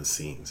going on in the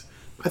scenes.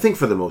 I think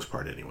for the most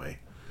part, anyway.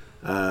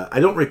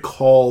 I don't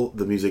recall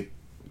the music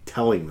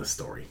telling the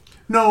story.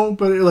 No,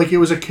 but it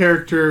was a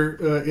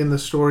character in the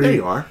story. There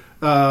you are.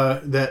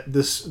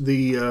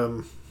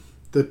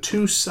 The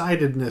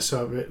two-sidedness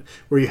of it,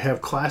 where you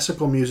have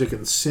classical music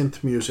and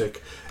synth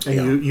music,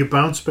 and you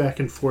bounce back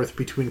and forth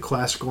between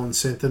classical and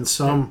synth, and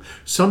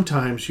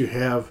sometimes you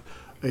have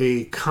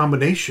a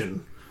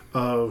combination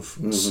of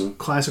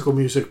classical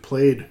music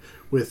played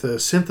with a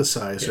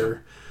synthesizer.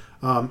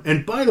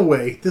 And by the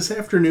way, this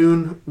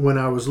afternoon when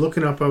I was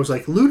looking up, I was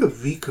like,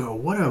 Ludovico,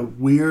 what a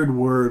weird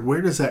word.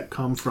 Where does that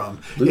come from?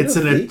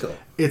 Ludovico.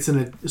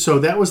 So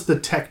that was the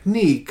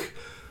technique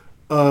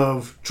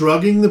of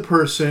drugging the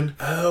person,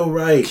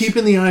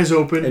 keeping the eyes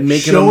open, and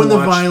showing the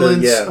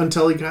violence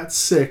until he got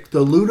sick.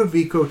 The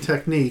Ludovico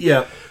technique.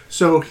 Yeah.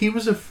 So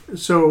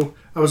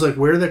I was like,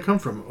 where did that come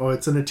from? Oh,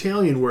 it's an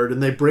Italian word,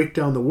 and they break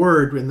down the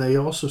word, and they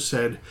also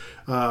said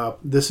so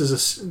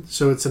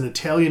it's an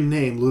Italian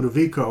name,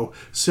 Ludovico,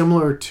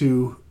 similar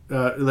to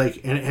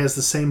and it has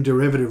the same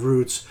derivative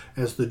roots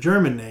as the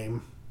German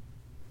name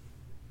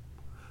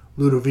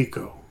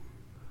Ludovico,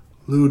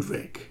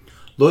 Ludwig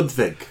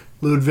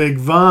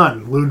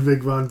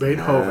van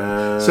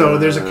Beethoven. So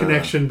there's a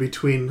connection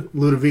between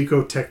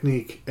Ludovico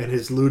technique and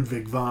his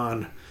Ludwig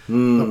van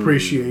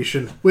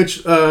appreciation,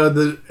 which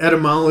the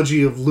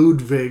etymology of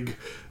Ludwig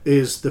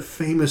is the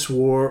famous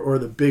war or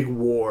the big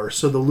war.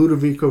 So the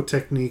Ludovico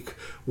technique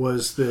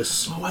was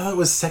this... Oh, I thought it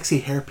was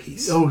sexy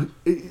hairpiece. Oh,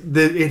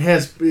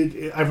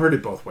 I've heard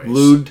it both ways.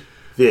 Ludwig.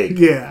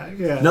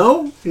 Yeah.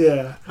 No?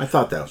 Yeah. I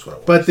thought that was what it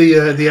was. But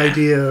the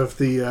idea of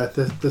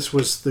this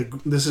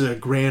is a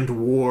grand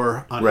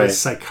war on his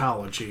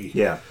psychology.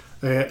 Yeah.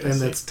 And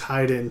that's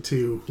tied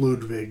into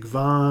Ludwig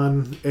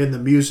van, and the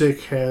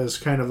music has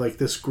kind of like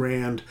this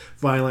grand,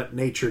 violent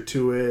nature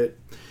to it.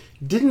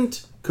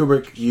 Didn't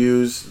Kubrick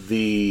use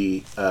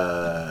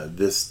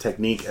this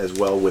technique as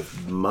well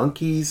with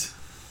monkeys,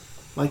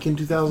 like in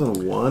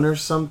 2001 or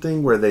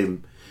something, where they...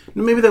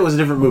 Maybe that was a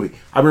different movie.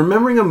 I'm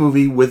remembering a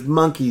movie with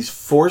monkeys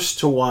forced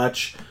to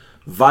watch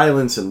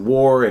violence and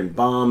war and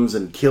bombs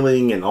and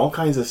killing and all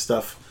kinds of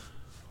stuff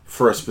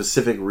for a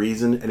specific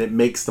reason, and it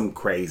makes them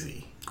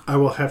crazy. I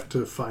will have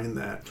to find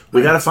that.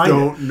 We got to find it. I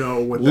don't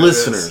know what that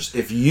Listeners, is.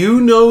 if you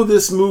know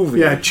this movie...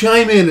 Yeah,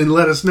 chime in and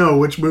let us know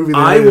which movie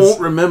that is. I won't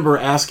remember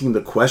asking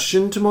the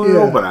question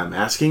tomorrow, but I'm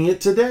asking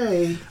it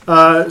today.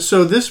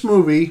 So this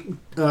movie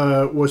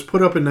was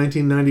put up in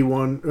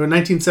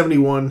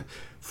 1971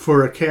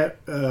 for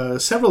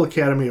several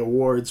Academy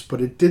Awards,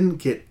 but it didn't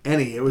get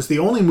any. It was the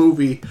only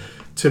movie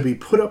to be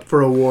put up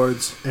for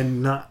awards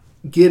and not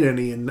get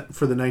any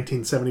for the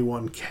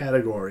 1971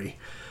 category.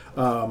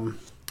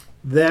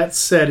 That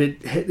said,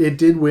 it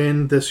did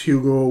win this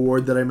Hugo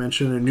Award that I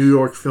mentioned, a New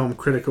York Film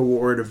Critic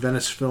Award, a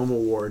Venice Film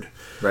Award.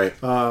 Right.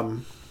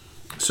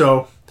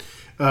 So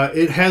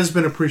it has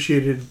been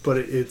appreciated, but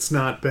it's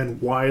not been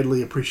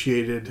widely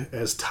appreciated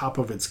as top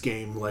of its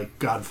game like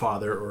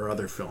Godfather or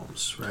other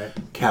films, right?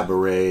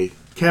 Cabaret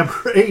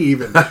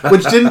even,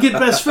 which didn't get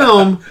Best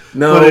Film,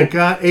 No. but it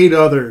got 8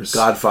 others.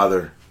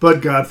 Godfather.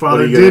 But Godfather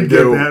What are you did get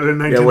gonna do? that in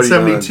Yeah, what are you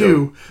gonna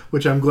 1972,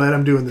 which I'm glad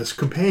I'm doing this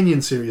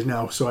companion series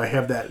now, so I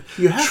have that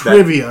You have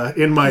trivia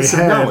in my Some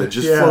head. knowledge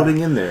just floating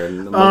in there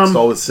and amongst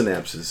all the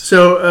synapses.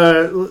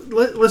 So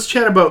let's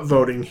chat about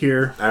voting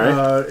here All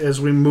right. as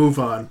we move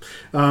on.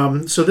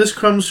 So this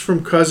comes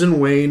from Cousin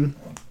Wayne.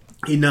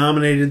 He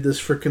nominated this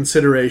for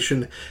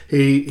consideration.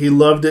 He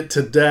loved it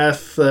to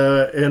death,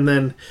 and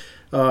then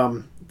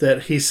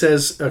that he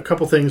says a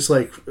couple things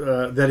like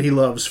that he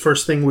loves.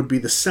 First thing would be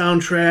the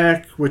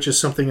soundtrack, which is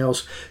something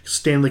else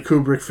Stanley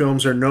Kubrick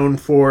films are known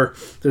for.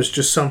 There's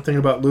just something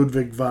about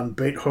Ludwig von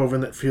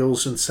Beethoven that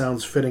feels and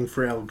sounds fitting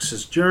for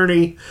Alex's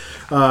journey.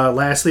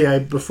 Lastly,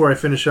 before I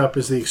finish up,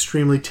 is the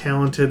extremely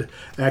talented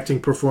acting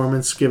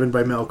performance given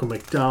by Malcolm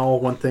McDowell.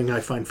 One thing I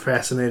find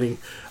fascinating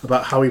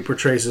about how he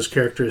portrays his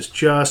character is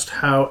just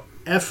how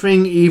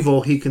effing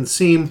evil he can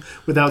seem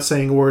without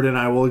saying a word, and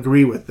I will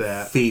agree with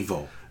that.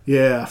 Feeble.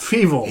 Yeah,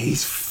 feeble.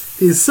 He's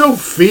so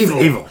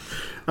feeble.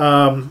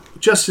 feeble.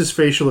 Just his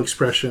facial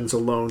expressions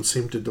alone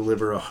seem to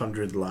deliver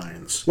 100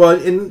 lines. Well,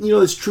 and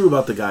it's true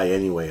about the guy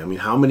anyway. I mean,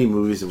 how many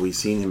movies have we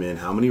seen him in?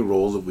 How many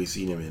roles have we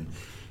seen him in?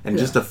 And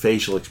just a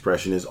facial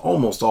expression is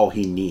almost all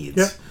he needs.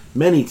 Yep.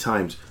 Many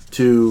times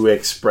to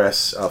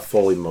express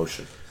full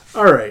emotion.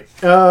 All right.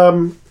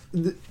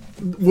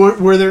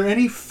 Were there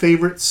any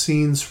favorite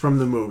scenes from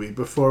the movie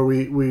before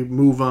we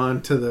move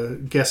on to the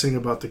guessing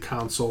about the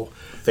council?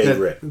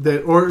 Favorite.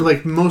 That or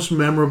like most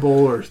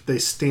memorable, or they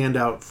stand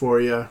out for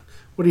you?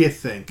 What do you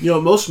think?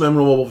 Most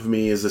memorable for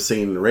me is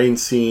the rain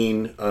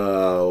scene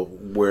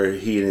where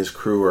he and his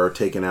crew are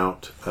taken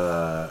out,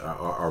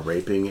 are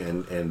raping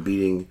and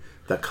beating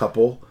the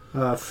couple.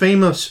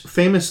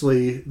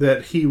 Famously,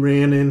 that he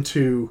ran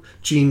into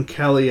Gene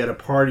Kelly at a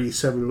party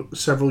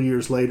several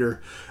years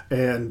later,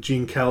 and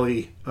Gene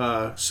Kelly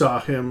saw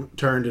him,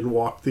 turned and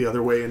walked the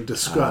other way in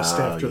disgust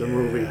after the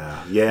movie.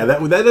 Yeah,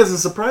 that doesn't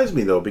surprise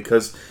me though,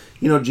 because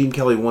Gene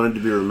Kelly wanted to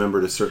be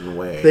remembered a certain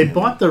way. They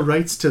bought the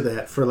rights to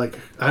that for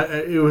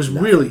it was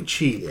really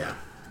cheap.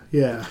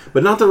 Yeah.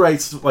 But not the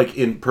rights like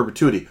in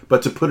perpetuity,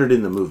 but to put it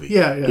in the movie.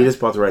 Yeah. He just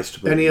bought the rights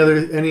to put Any it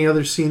in any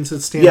other scenes that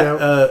stand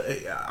out?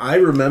 I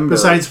remember.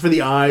 Besides for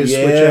the eyes.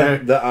 Yeah,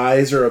 the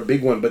eyes are a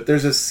big one. But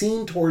there's a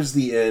scene towards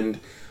the end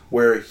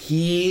where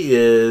he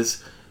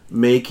is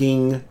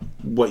making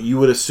what you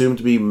would assume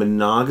to be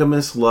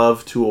monogamous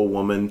love to a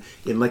woman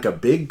in like a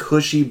big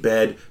cushy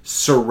bed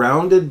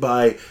surrounded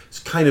by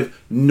kind of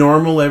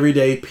normal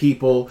everyday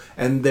people,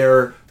 and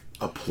they're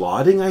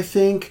applauding, I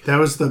think. That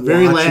was the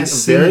very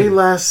last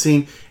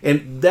scene.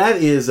 And that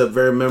is a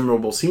very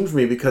memorable scene for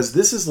me, because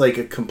this is like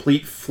a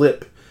complete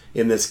flip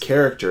in this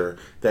character,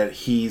 that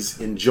he's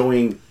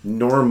enjoying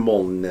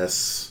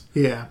normalness.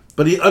 Yeah.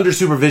 But under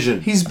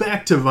supervision. He's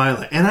back to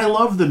violent. And I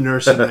love the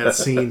nurse in that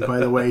scene, by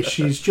the way.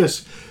 She's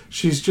just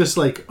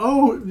like,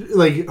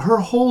 like her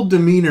whole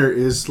demeanor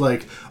is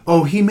like,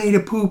 oh, he made a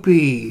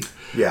poopy.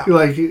 Yeah.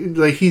 Like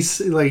he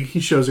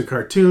shows a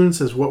cartoon,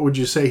 says, what would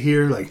you say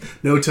here? Like,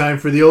 no time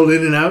for the old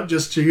in and out,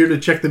 just here to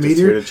check the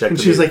meter. And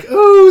she's like,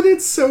 oh,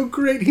 that's so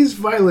great. He's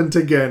violent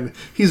again.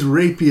 He's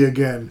rapey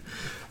again.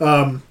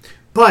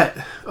 But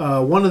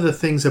one of the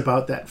things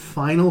about that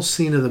final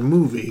scene of the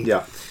movie,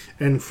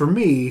 and for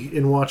me,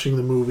 in watching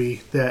the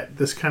movie, that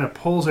this kind of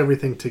pulls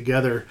everything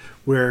together,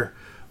 where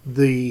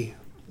the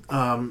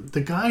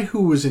guy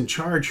who was in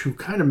charge, who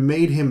kind of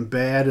made him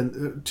bad,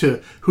 and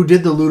who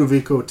did the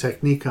Ludovico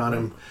technique on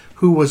him,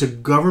 who was a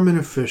government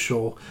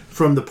official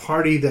from the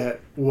party that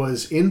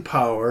was in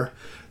power.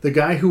 The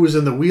guy who was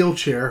in the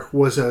wheelchair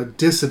was a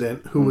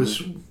dissident who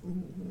was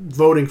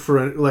voting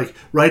for,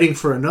 writing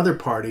for another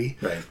party.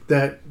 Right.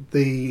 That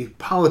the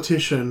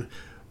politician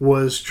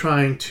was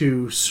trying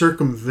to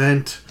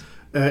circumvent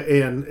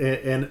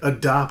and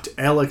adopt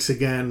Alex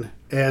again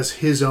as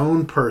his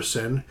own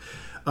person.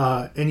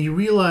 And you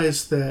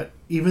realize that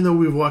even though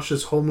we've watched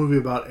this whole movie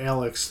about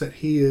Alex, that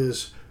he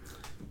is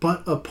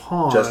but a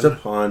pawn. Just a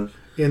pawn.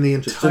 In the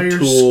entire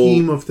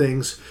scheme of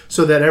things.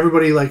 So that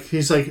everybody,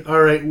 he's like,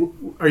 all right,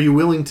 are you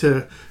willing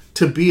to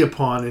be a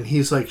pawn? And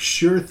he's like,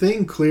 sure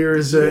thing, clear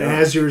as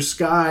azure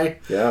sky.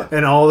 Yeah.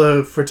 And all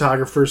the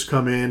photographers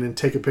come in and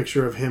take a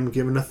picture of him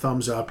giving a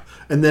thumbs up.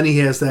 And then he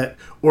has that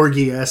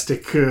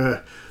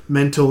orgiastic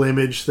mental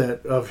image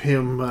of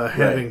him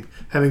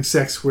having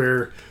sex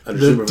where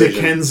the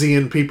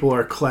Dickensian people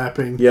are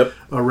clapping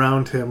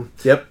around him.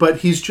 Yep. But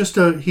he's just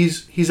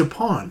he's a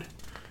pawn.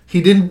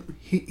 He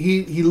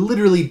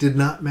literally did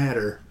not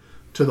matter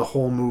to the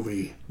whole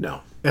movie.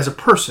 No. As a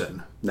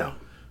person. No.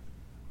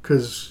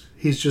 Because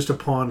he's just a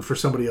pawn for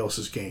somebody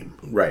else's game.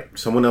 Right.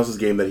 Someone else's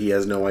game that he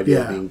has no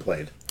idea being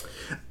played.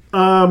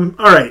 All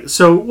right.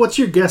 So what's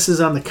your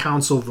guesses on the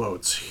council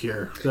votes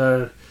here?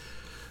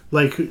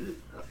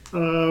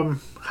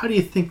 How do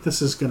you think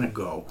this is going to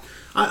go?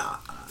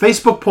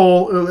 Facebook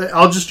poll.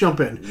 I'll just jump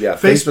in. Yeah,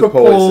 Facebook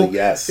poll is a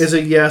yes. Is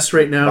a yes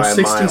right now. By a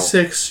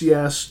 66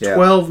 yes, Yeah.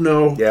 12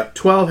 no, Yeah.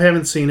 12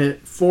 haven't seen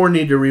it, 4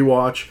 need to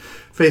rewatch.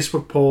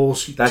 Facebook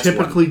polls That's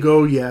typically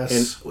go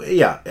yes. And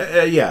yeah. And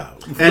in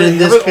They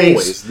this haven't case-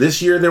 always.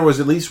 This year there was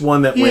at least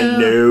one that went Yeah,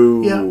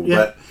 no.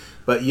 yeah.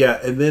 But yeah,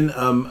 and then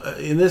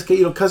in this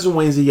case, Cousin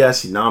Wayne's a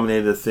yes. He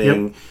nominated a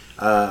thing.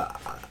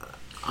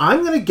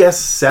 I'm gonna guess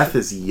Seth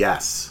is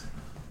yes.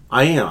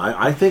 I am.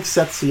 I think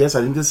Seth's a yes.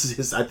 I think this is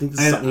his. I think this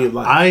is something he'd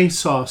like. I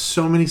saw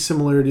so many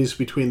similarities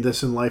between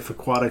this and Life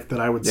Aquatic that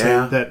I would say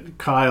Yeah. that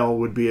Kyle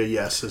would be a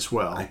yes as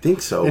well. I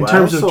think so. In but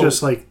terms I of also-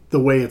 just like the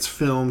way it's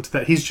filmed,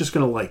 that he's just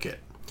going to like it.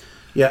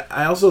 Yeah,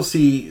 I also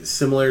see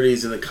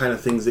similarities in the kind of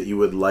things that you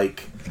would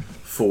like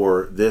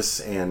for this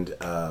and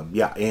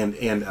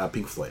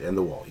Pink Floyd and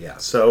The Wall. Yeah,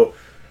 so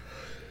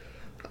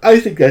I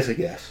think that's a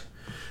yes.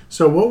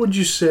 So what would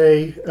you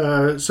say?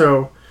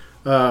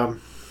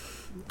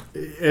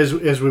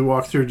 As we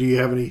walk through, do you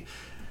have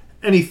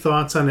any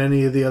thoughts on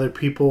any of the other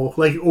people,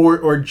 like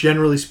or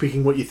generally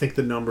speaking, what you think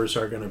the numbers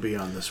are going to be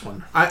on this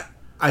one?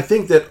 I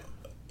think that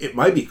it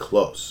might be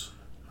close.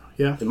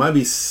 Yeah, It might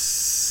be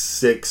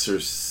 6 or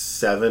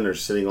 7 or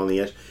sitting on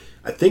the edge.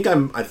 I think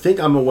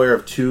I'm aware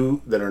of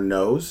 2 that are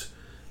no's,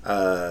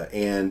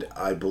 and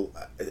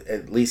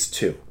at least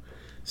 2.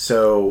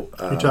 So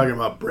you're talking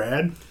about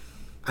Brad.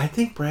 I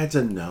think Brad's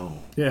a no.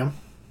 Yeah,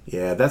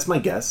 Yeah, that's my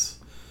guess.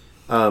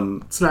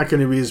 it's not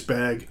going to be his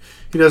bag.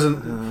 He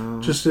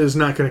doesn't just is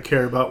not going to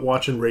care about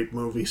watching rape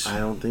movies. I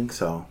don't think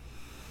so.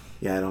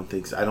 Yeah, I don't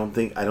think so.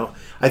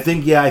 I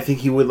think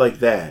he would like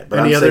that. But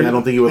Any I'm saying other- I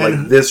don't think he would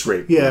like this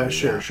rape Yeah, movie.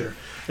 sure.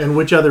 And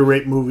which other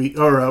rape movie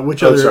or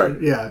which Oh, other? sorry.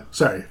 Yeah,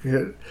 sorry.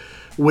 Yeah.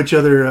 Which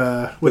other?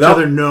 Which Without-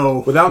 other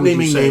no? Without would you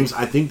naming say? names,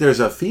 I think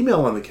there's a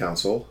female on the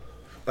council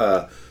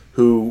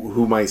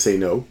who might say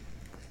no.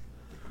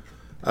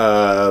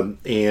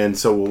 And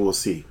so we'll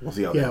see. We'll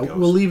see how Yeah, that goes.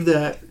 we'll leave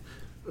that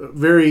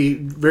very,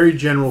 very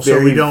general, so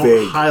Very we don't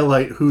vague.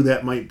 highlight who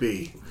that might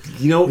be.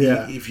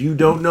 Yeah. If you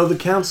don't know the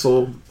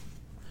council,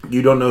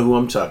 you don't know who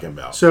I'm talking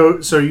about. So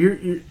you're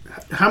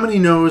how many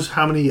no's,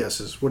 how many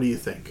yeses? What do you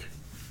think?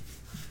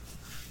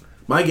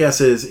 My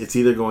guess is it's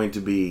either going to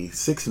be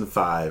 6 and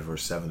 5 or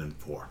 7 and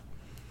 4.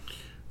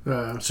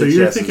 So 6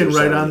 you're yeses thinking or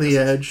right 7 on the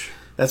yeses. edge,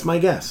 That's my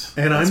guess.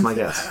 and That's I'm my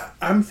guess.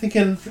 I'm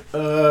thinking.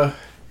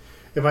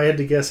 If I had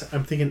to guess,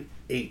 I'm thinking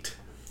 8.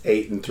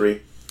 8 and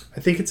 3. I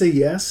think it's a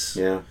yes,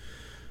 Yeah.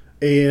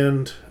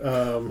 and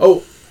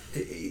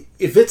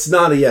If it's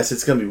not a yes,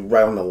 it's going to be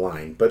right on the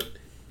line. But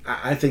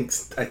I think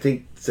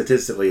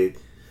statistically,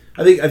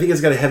 I think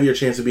it's got a heavier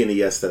chance of being a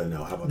yes than a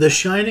no. How about The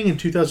Shining and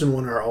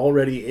 2001 are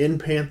already in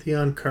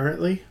Pantheon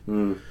currently.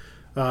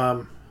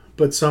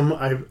 But some,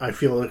 I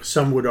feel like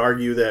some would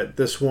argue that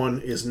this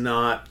one is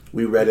not.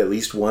 We read at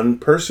least one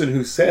person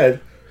who said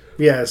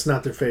Yeah, it's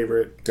not their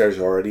favorite. there's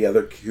already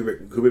other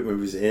Kubrick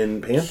movies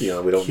in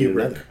Pantheon. We don't need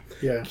Kubrick. another.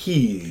 Yeah.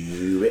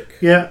 Kubrick.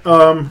 Yeah.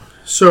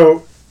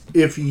 So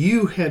if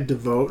you had to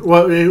vote,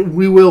 well,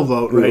 we will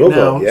vote We right will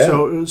now. vote,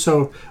 yeah.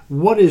 So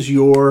what's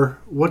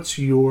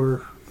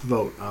your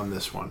vote on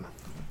this one?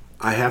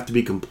 I have to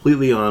be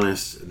completely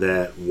honest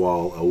that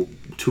while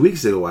 2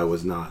 weeks ago I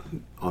was not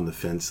on the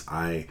fence,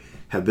 I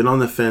have been on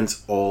the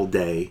fence all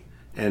day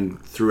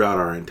and throughout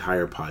our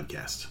entire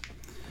podcast.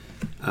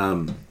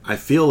 I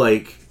feel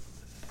like,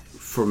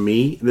 for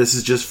me, this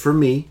is just for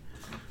me,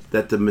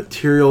 that the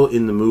material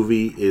in the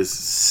movie is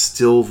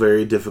still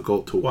very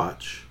difficult to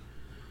watch.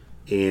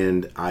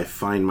 And I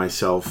find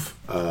myself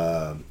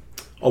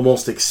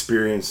almost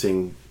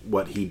experiencing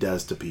what he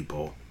does to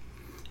people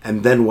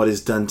and then what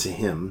is done to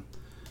him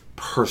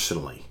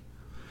personally.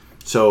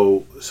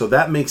 So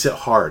that makes it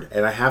hard,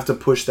 and I have to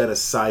push that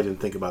aside and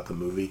think about the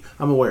movie.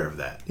 I'm aware of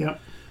that. Yeah.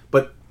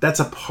 But that's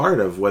a part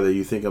of whether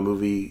you think a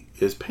movie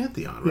is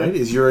Pantheon, right?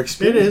 Is your It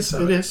experience. is.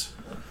 It is.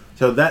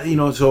 So that,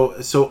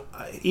 so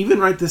even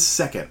right this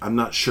second, I'm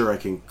not sure I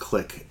can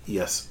click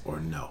yes or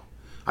no.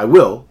 I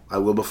will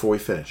before we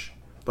finish,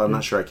 but I'm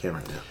not sure I can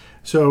right now.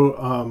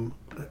 So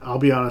I'll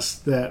be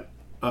honest that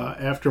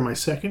after my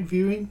second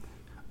viewing,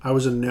 I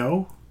was a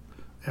no.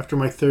 After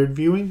my third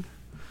viewing,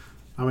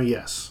 I'm a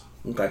yes.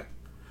 Okay.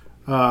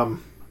 And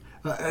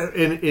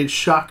it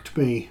shocked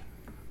me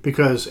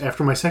because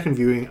after my second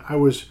viewing, I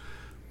was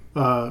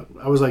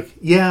like,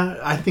 yeah,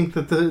 I think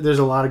that there's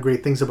a lot of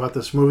great things about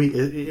this movie.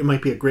 It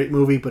might be a great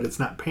movie, but it's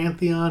not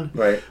Pantheon.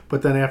 Right.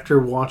 But then after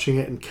watching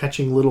it and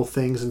catching little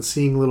things and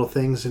seeing little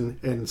things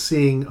and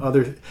seeing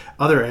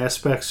other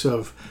aspects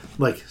of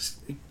like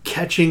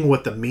catching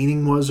what the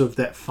meaning was of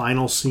that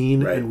final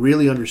scene Right. and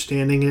really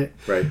understanding it,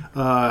 Right.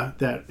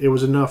 that it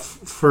was enough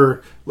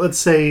for, let's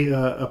say,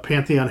 a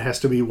Pantheon has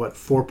to be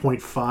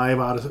 4.5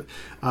 out of 5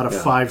 out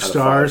of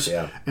stars, 5,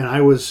 yeah. and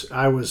I was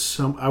a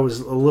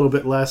little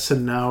bit less,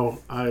 and now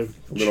I've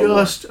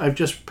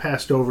just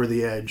passed over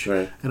the edge,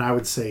 Right. and I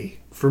would say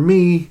for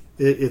me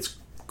it's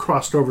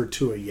crossed over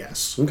to a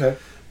yes, Okay.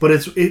 but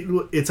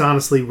it's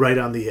honestly right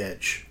on the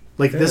edge.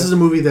 Like this is a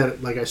movie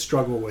that like I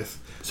struggle with.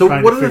 So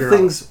trying what to are the figure out.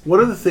 things? What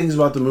are the things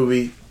about the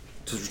movie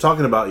since we're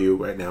talking about you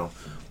right now,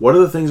 what are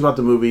the things about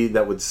the movie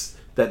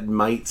that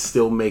might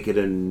still make it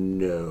a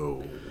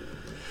no?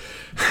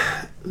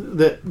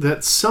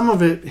 That some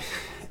of it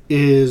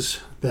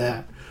is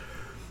that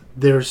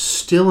there's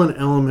still an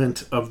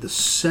element of the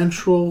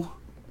central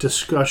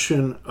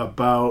discussion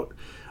about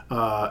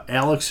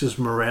Alex's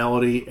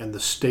morality and the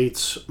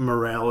state's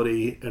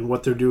morality and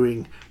what they're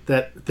doing.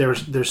 That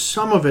there's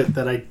some of it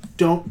that I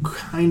don't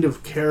kind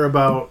of care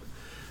about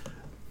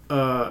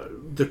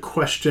the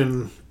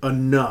question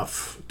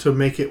enough to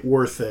make it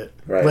worth it.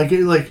 Right.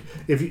 Like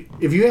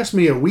if you asked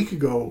me a week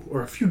ago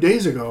or a few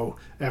days ago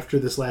after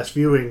this last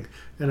viewing,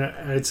 and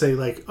I'd say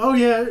like, oh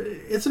yeah,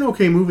 it's an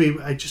okay movie,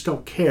 I just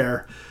don't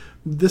care.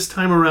 This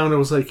time around, I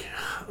was like,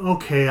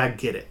 okay, I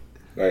get it.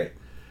 Right.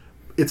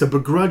 It's a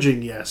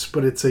begrudging yes,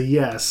 but it's a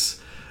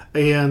yes.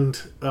 And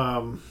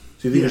do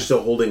you think you're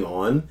still holding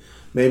on,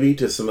 maybe,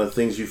 to some of the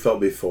things you felt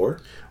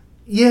before?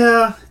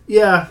 Yeah.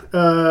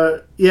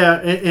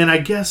 And I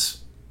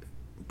guess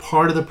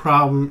part of the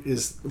problem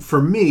is,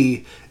 for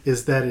me,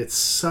 is that it's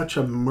such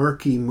a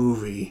murky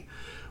movie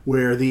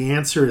where the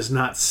answer is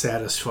not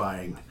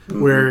satisfying.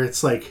 Mm-hmm. Where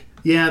it's like,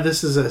 yeah,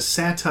 this is a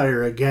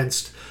satire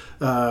against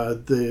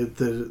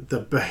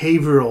the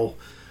behavioral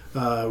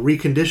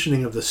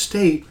reconditioning of the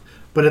state,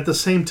 but at the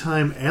same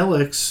time,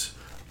 Alex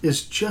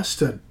is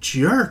just a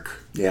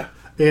jerk. Yeah.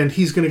 And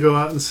he's going to go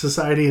out in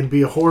society and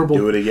be a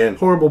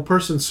horrible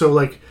person. So,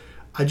 like,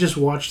 I just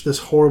watched this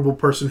horrible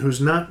person who's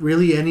not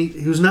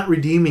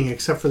redeeming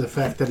except for the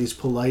fact that he's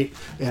polite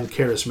and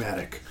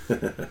charismatic.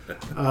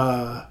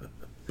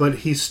 But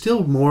he's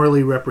still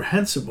morally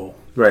reprehensible.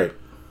 Right.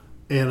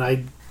 And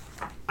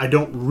I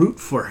don't root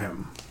for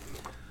him.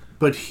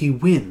 But he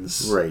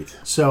wins. Right.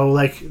 So,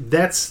 like,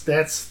 that's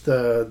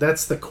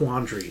the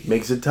quandary.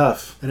 Makes it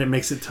tough. And it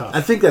makes it tough. I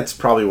think that's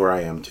probably where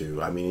I am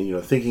too. I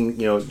mean, thinking,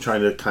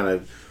 trying to kind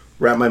of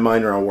wrap my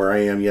mind around where I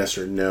am, yes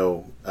or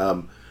no.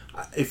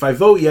 If I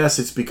vote yes,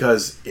 it's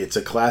because it's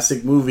a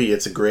classic movie.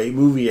 It's a great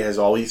movie. It has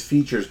all these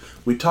features.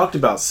 We talked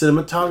about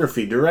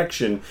cinematography,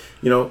 direction.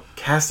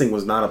 Casting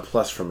was not a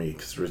plus for me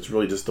because it's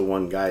really just the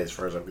one guy as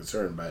far as I'm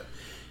concerned.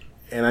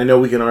 And I know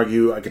we can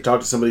argue. I could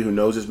talk to somebody who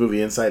knows this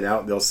movie inside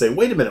out. They'll say,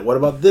 "Wait a minute, what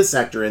about this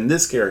actor and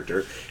this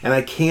character?" And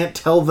I can't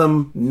tell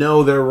them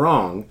no, they're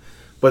wrong.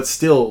 But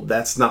still,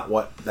 that's not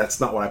what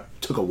I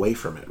took away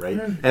from it, right?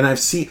 Mm. And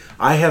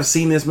I have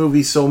seen this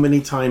movie so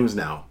many times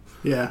now.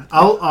 Yeah,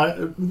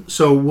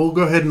 so we'll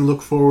go ahead and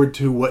look forward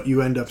to what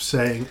you end up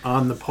saying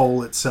on the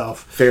poll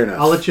itself. Fair enough.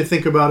 I'll let you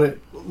think about it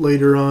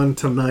later on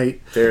tonight.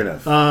 Fair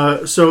enough.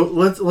 So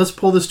let's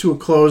pull this to a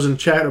close and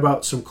chat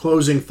about some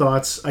closing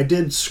thoughts. I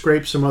did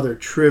scrape some other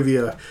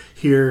trivia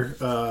here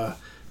of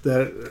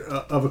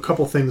a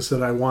couple things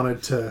that I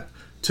wanted to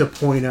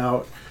point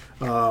out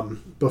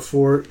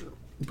before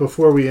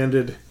we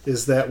ended,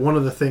 is that one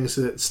of the things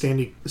that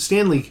Stanley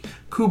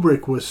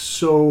Kubrick was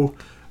so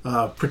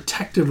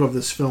protective of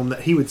this film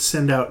that he would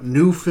send out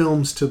new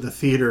films to the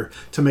theater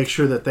to make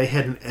sure that they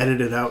hadn't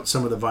edited out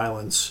some of the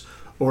violence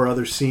or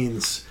other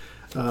scenes,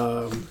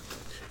 and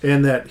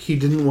that he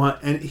didn't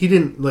want, and he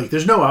didn't, like,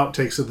 there's no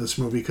outtakes of this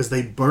movie because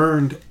they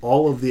burned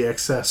all of the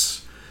extra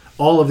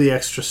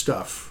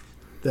stuff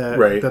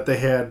that they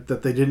had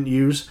that they didn't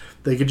use.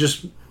 They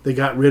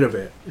got rid of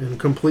it and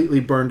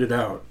completely burned it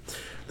out.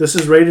 This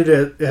is rated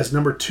as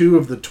number 2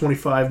 of the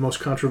 25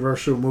 most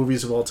controversial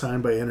movies of all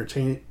time by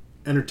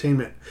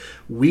Entertainment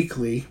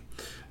Weekly,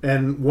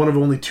 and one of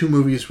only 2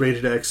 movies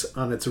rated X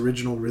on its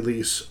original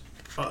release,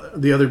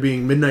 the other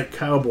being Midnight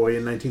Cowboy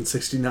in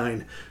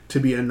 1969, to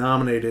be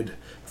nominated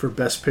for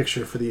Best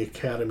Picture for the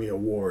Academy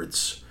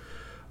Awards.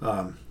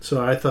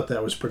 So I thought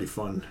that was pretty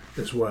fun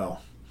as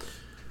well.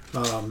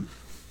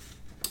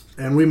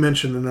 And we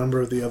mentioned a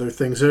number of the other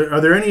things. Are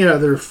there any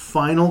other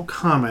final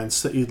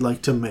comments that you'd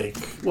like to make?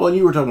 Well, and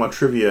you were talking about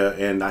trivia,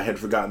 and I had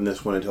forgotten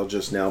this one until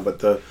just now, but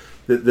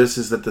this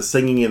is that the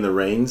singing in the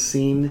rain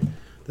scene.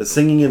 The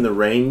singing in the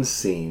rain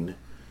scene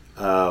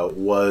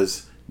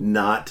was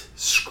not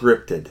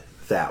scripted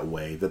that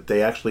way. That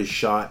they actually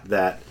shot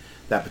that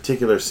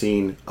particular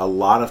scene a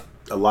lot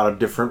of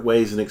different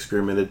ways and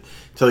experimented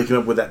until they came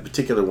up with that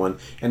particular one.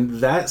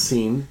 And that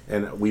scene,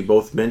 and we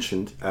both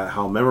mentioned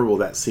how memorable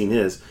that scene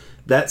is.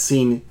 That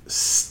scene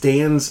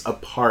stands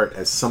apart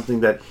as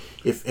something that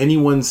if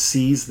anyone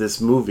sees this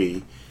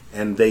movie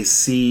and they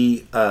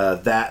see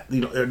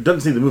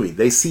doesn't see the movie,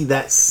 they see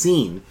that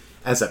scene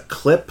as a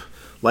clip,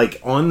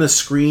 like on the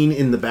screen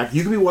in the back.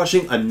 You could be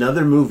watching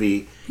another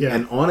movie,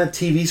 and on a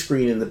TV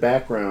screen in the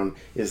background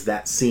is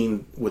that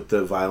scene with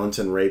the violence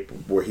and rape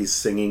where he's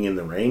singing in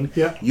the rain.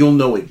 Yeah, you'll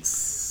know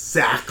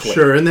exactly.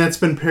 Sure, and that's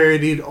been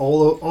parodied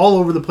all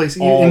over the place,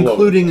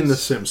 including in The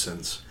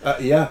Simpsons.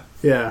 Yeah.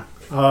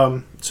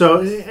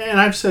 So, and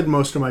I've said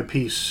most of my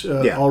piece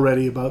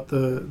already about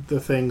the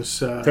things.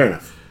 Fair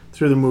enough.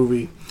 Through the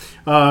movie.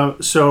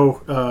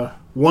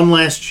 One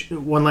last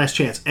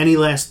chance. Any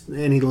last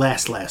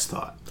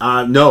thought?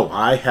 No,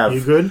 I have.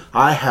 You good?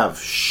 I have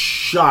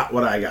shot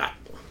what I got.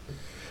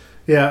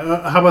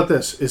 Yeah. How about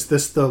this? Is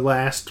this the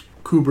last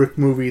Kubrick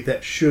movie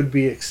that should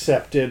be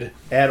accepted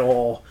at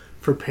all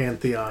for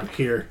Pantheon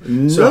here.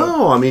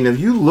 No, I mean, have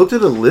you looked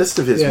at a list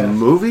of his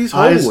movies?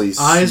 Holy Eyes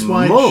Wide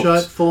smokes.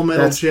 Shut, Full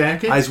Metal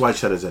Jacket. Eyes Wide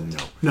Shut is a no.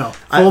 No,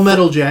 Full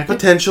Metal Jacket.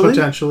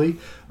 Potentially.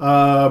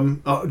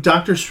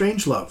 Dr.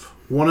 Strangelove,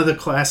 one of the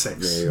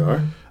classics. There you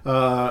are.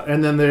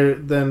 And then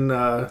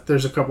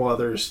there's a couple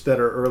others that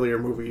are earlier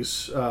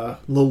movies.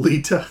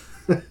 Lolita.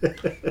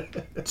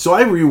 So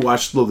I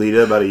rewatched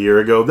Lolita about a year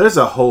ago. There's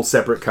a whole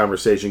separate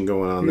conversation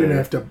going on there. You're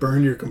going to have to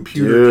burn your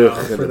computer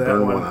down for that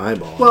burn one.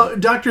 eyeball. Well,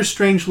 Dr.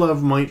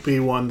 Strangelove might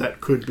be one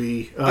that could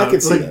be... I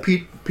could see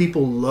that.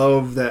 People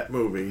love that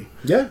movie.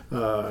 Yeah.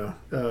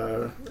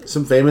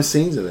 Some famous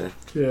scenes in there.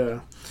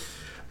 Yeah.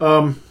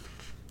 All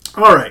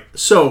right,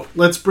 so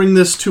let's bring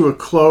this to a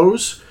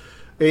close.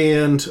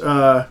 And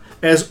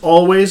as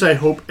always, I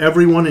hope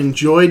everyone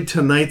enjoyed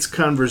tonight's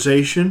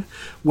conversation.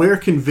 Where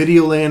can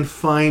Videoland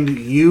find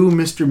you,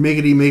 Mr.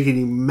 Miggity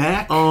Miggity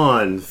Mac?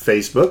 On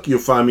Facebook. You'll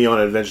find me on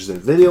Adventures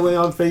in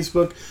Videoland on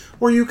Facebook.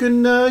 Or you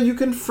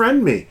can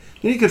friend me.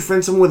 You can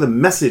friend someone with a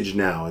message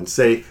now and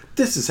say,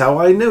 "This is how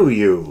I know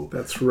you."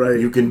 That's right.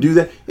 You can do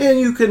that, and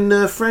you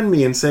can friend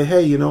me and say,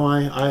 "Hey,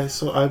 I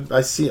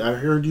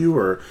heard you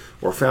or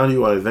found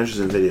you on Adventures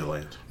in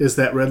Videoland." Is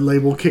that red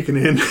label kicking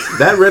in?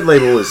 That red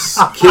label is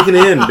kicking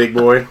in, big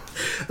boy.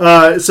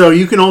 So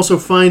you can also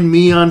find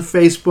me on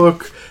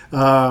Facebook,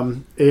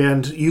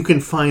 and you can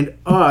find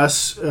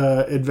us,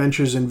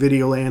 Adventures in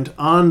Videoland,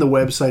 on the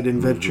website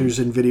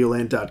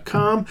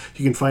adventuresinvideoland.com.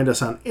 You can find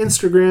us on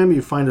Instagram.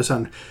 You find us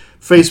on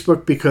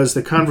Facebook, because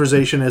the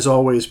conversation, as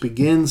always,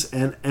 begins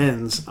and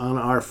ends on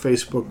our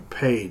Facebook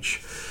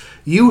page.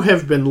 You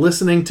have been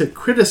listening to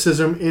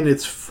Criticism in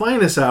its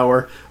finest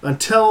hour.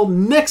 Until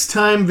next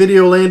time,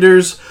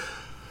 Videolanders,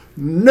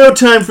 no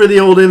time for the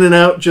old in and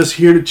out, just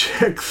here to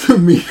check the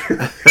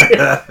meter.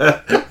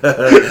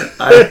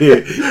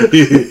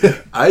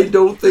 I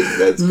don't think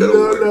that's going to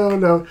work.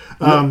 No.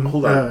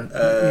 Hold on.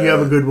 You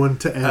have a good one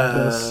to end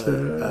this.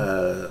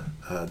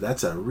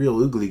 That's a real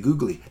oogly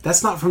googly.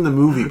 That's not from the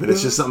movie, but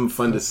it's just something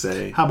fun to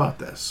say. How about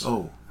this?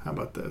 Oh. How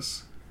about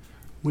this?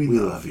 We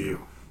love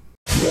you.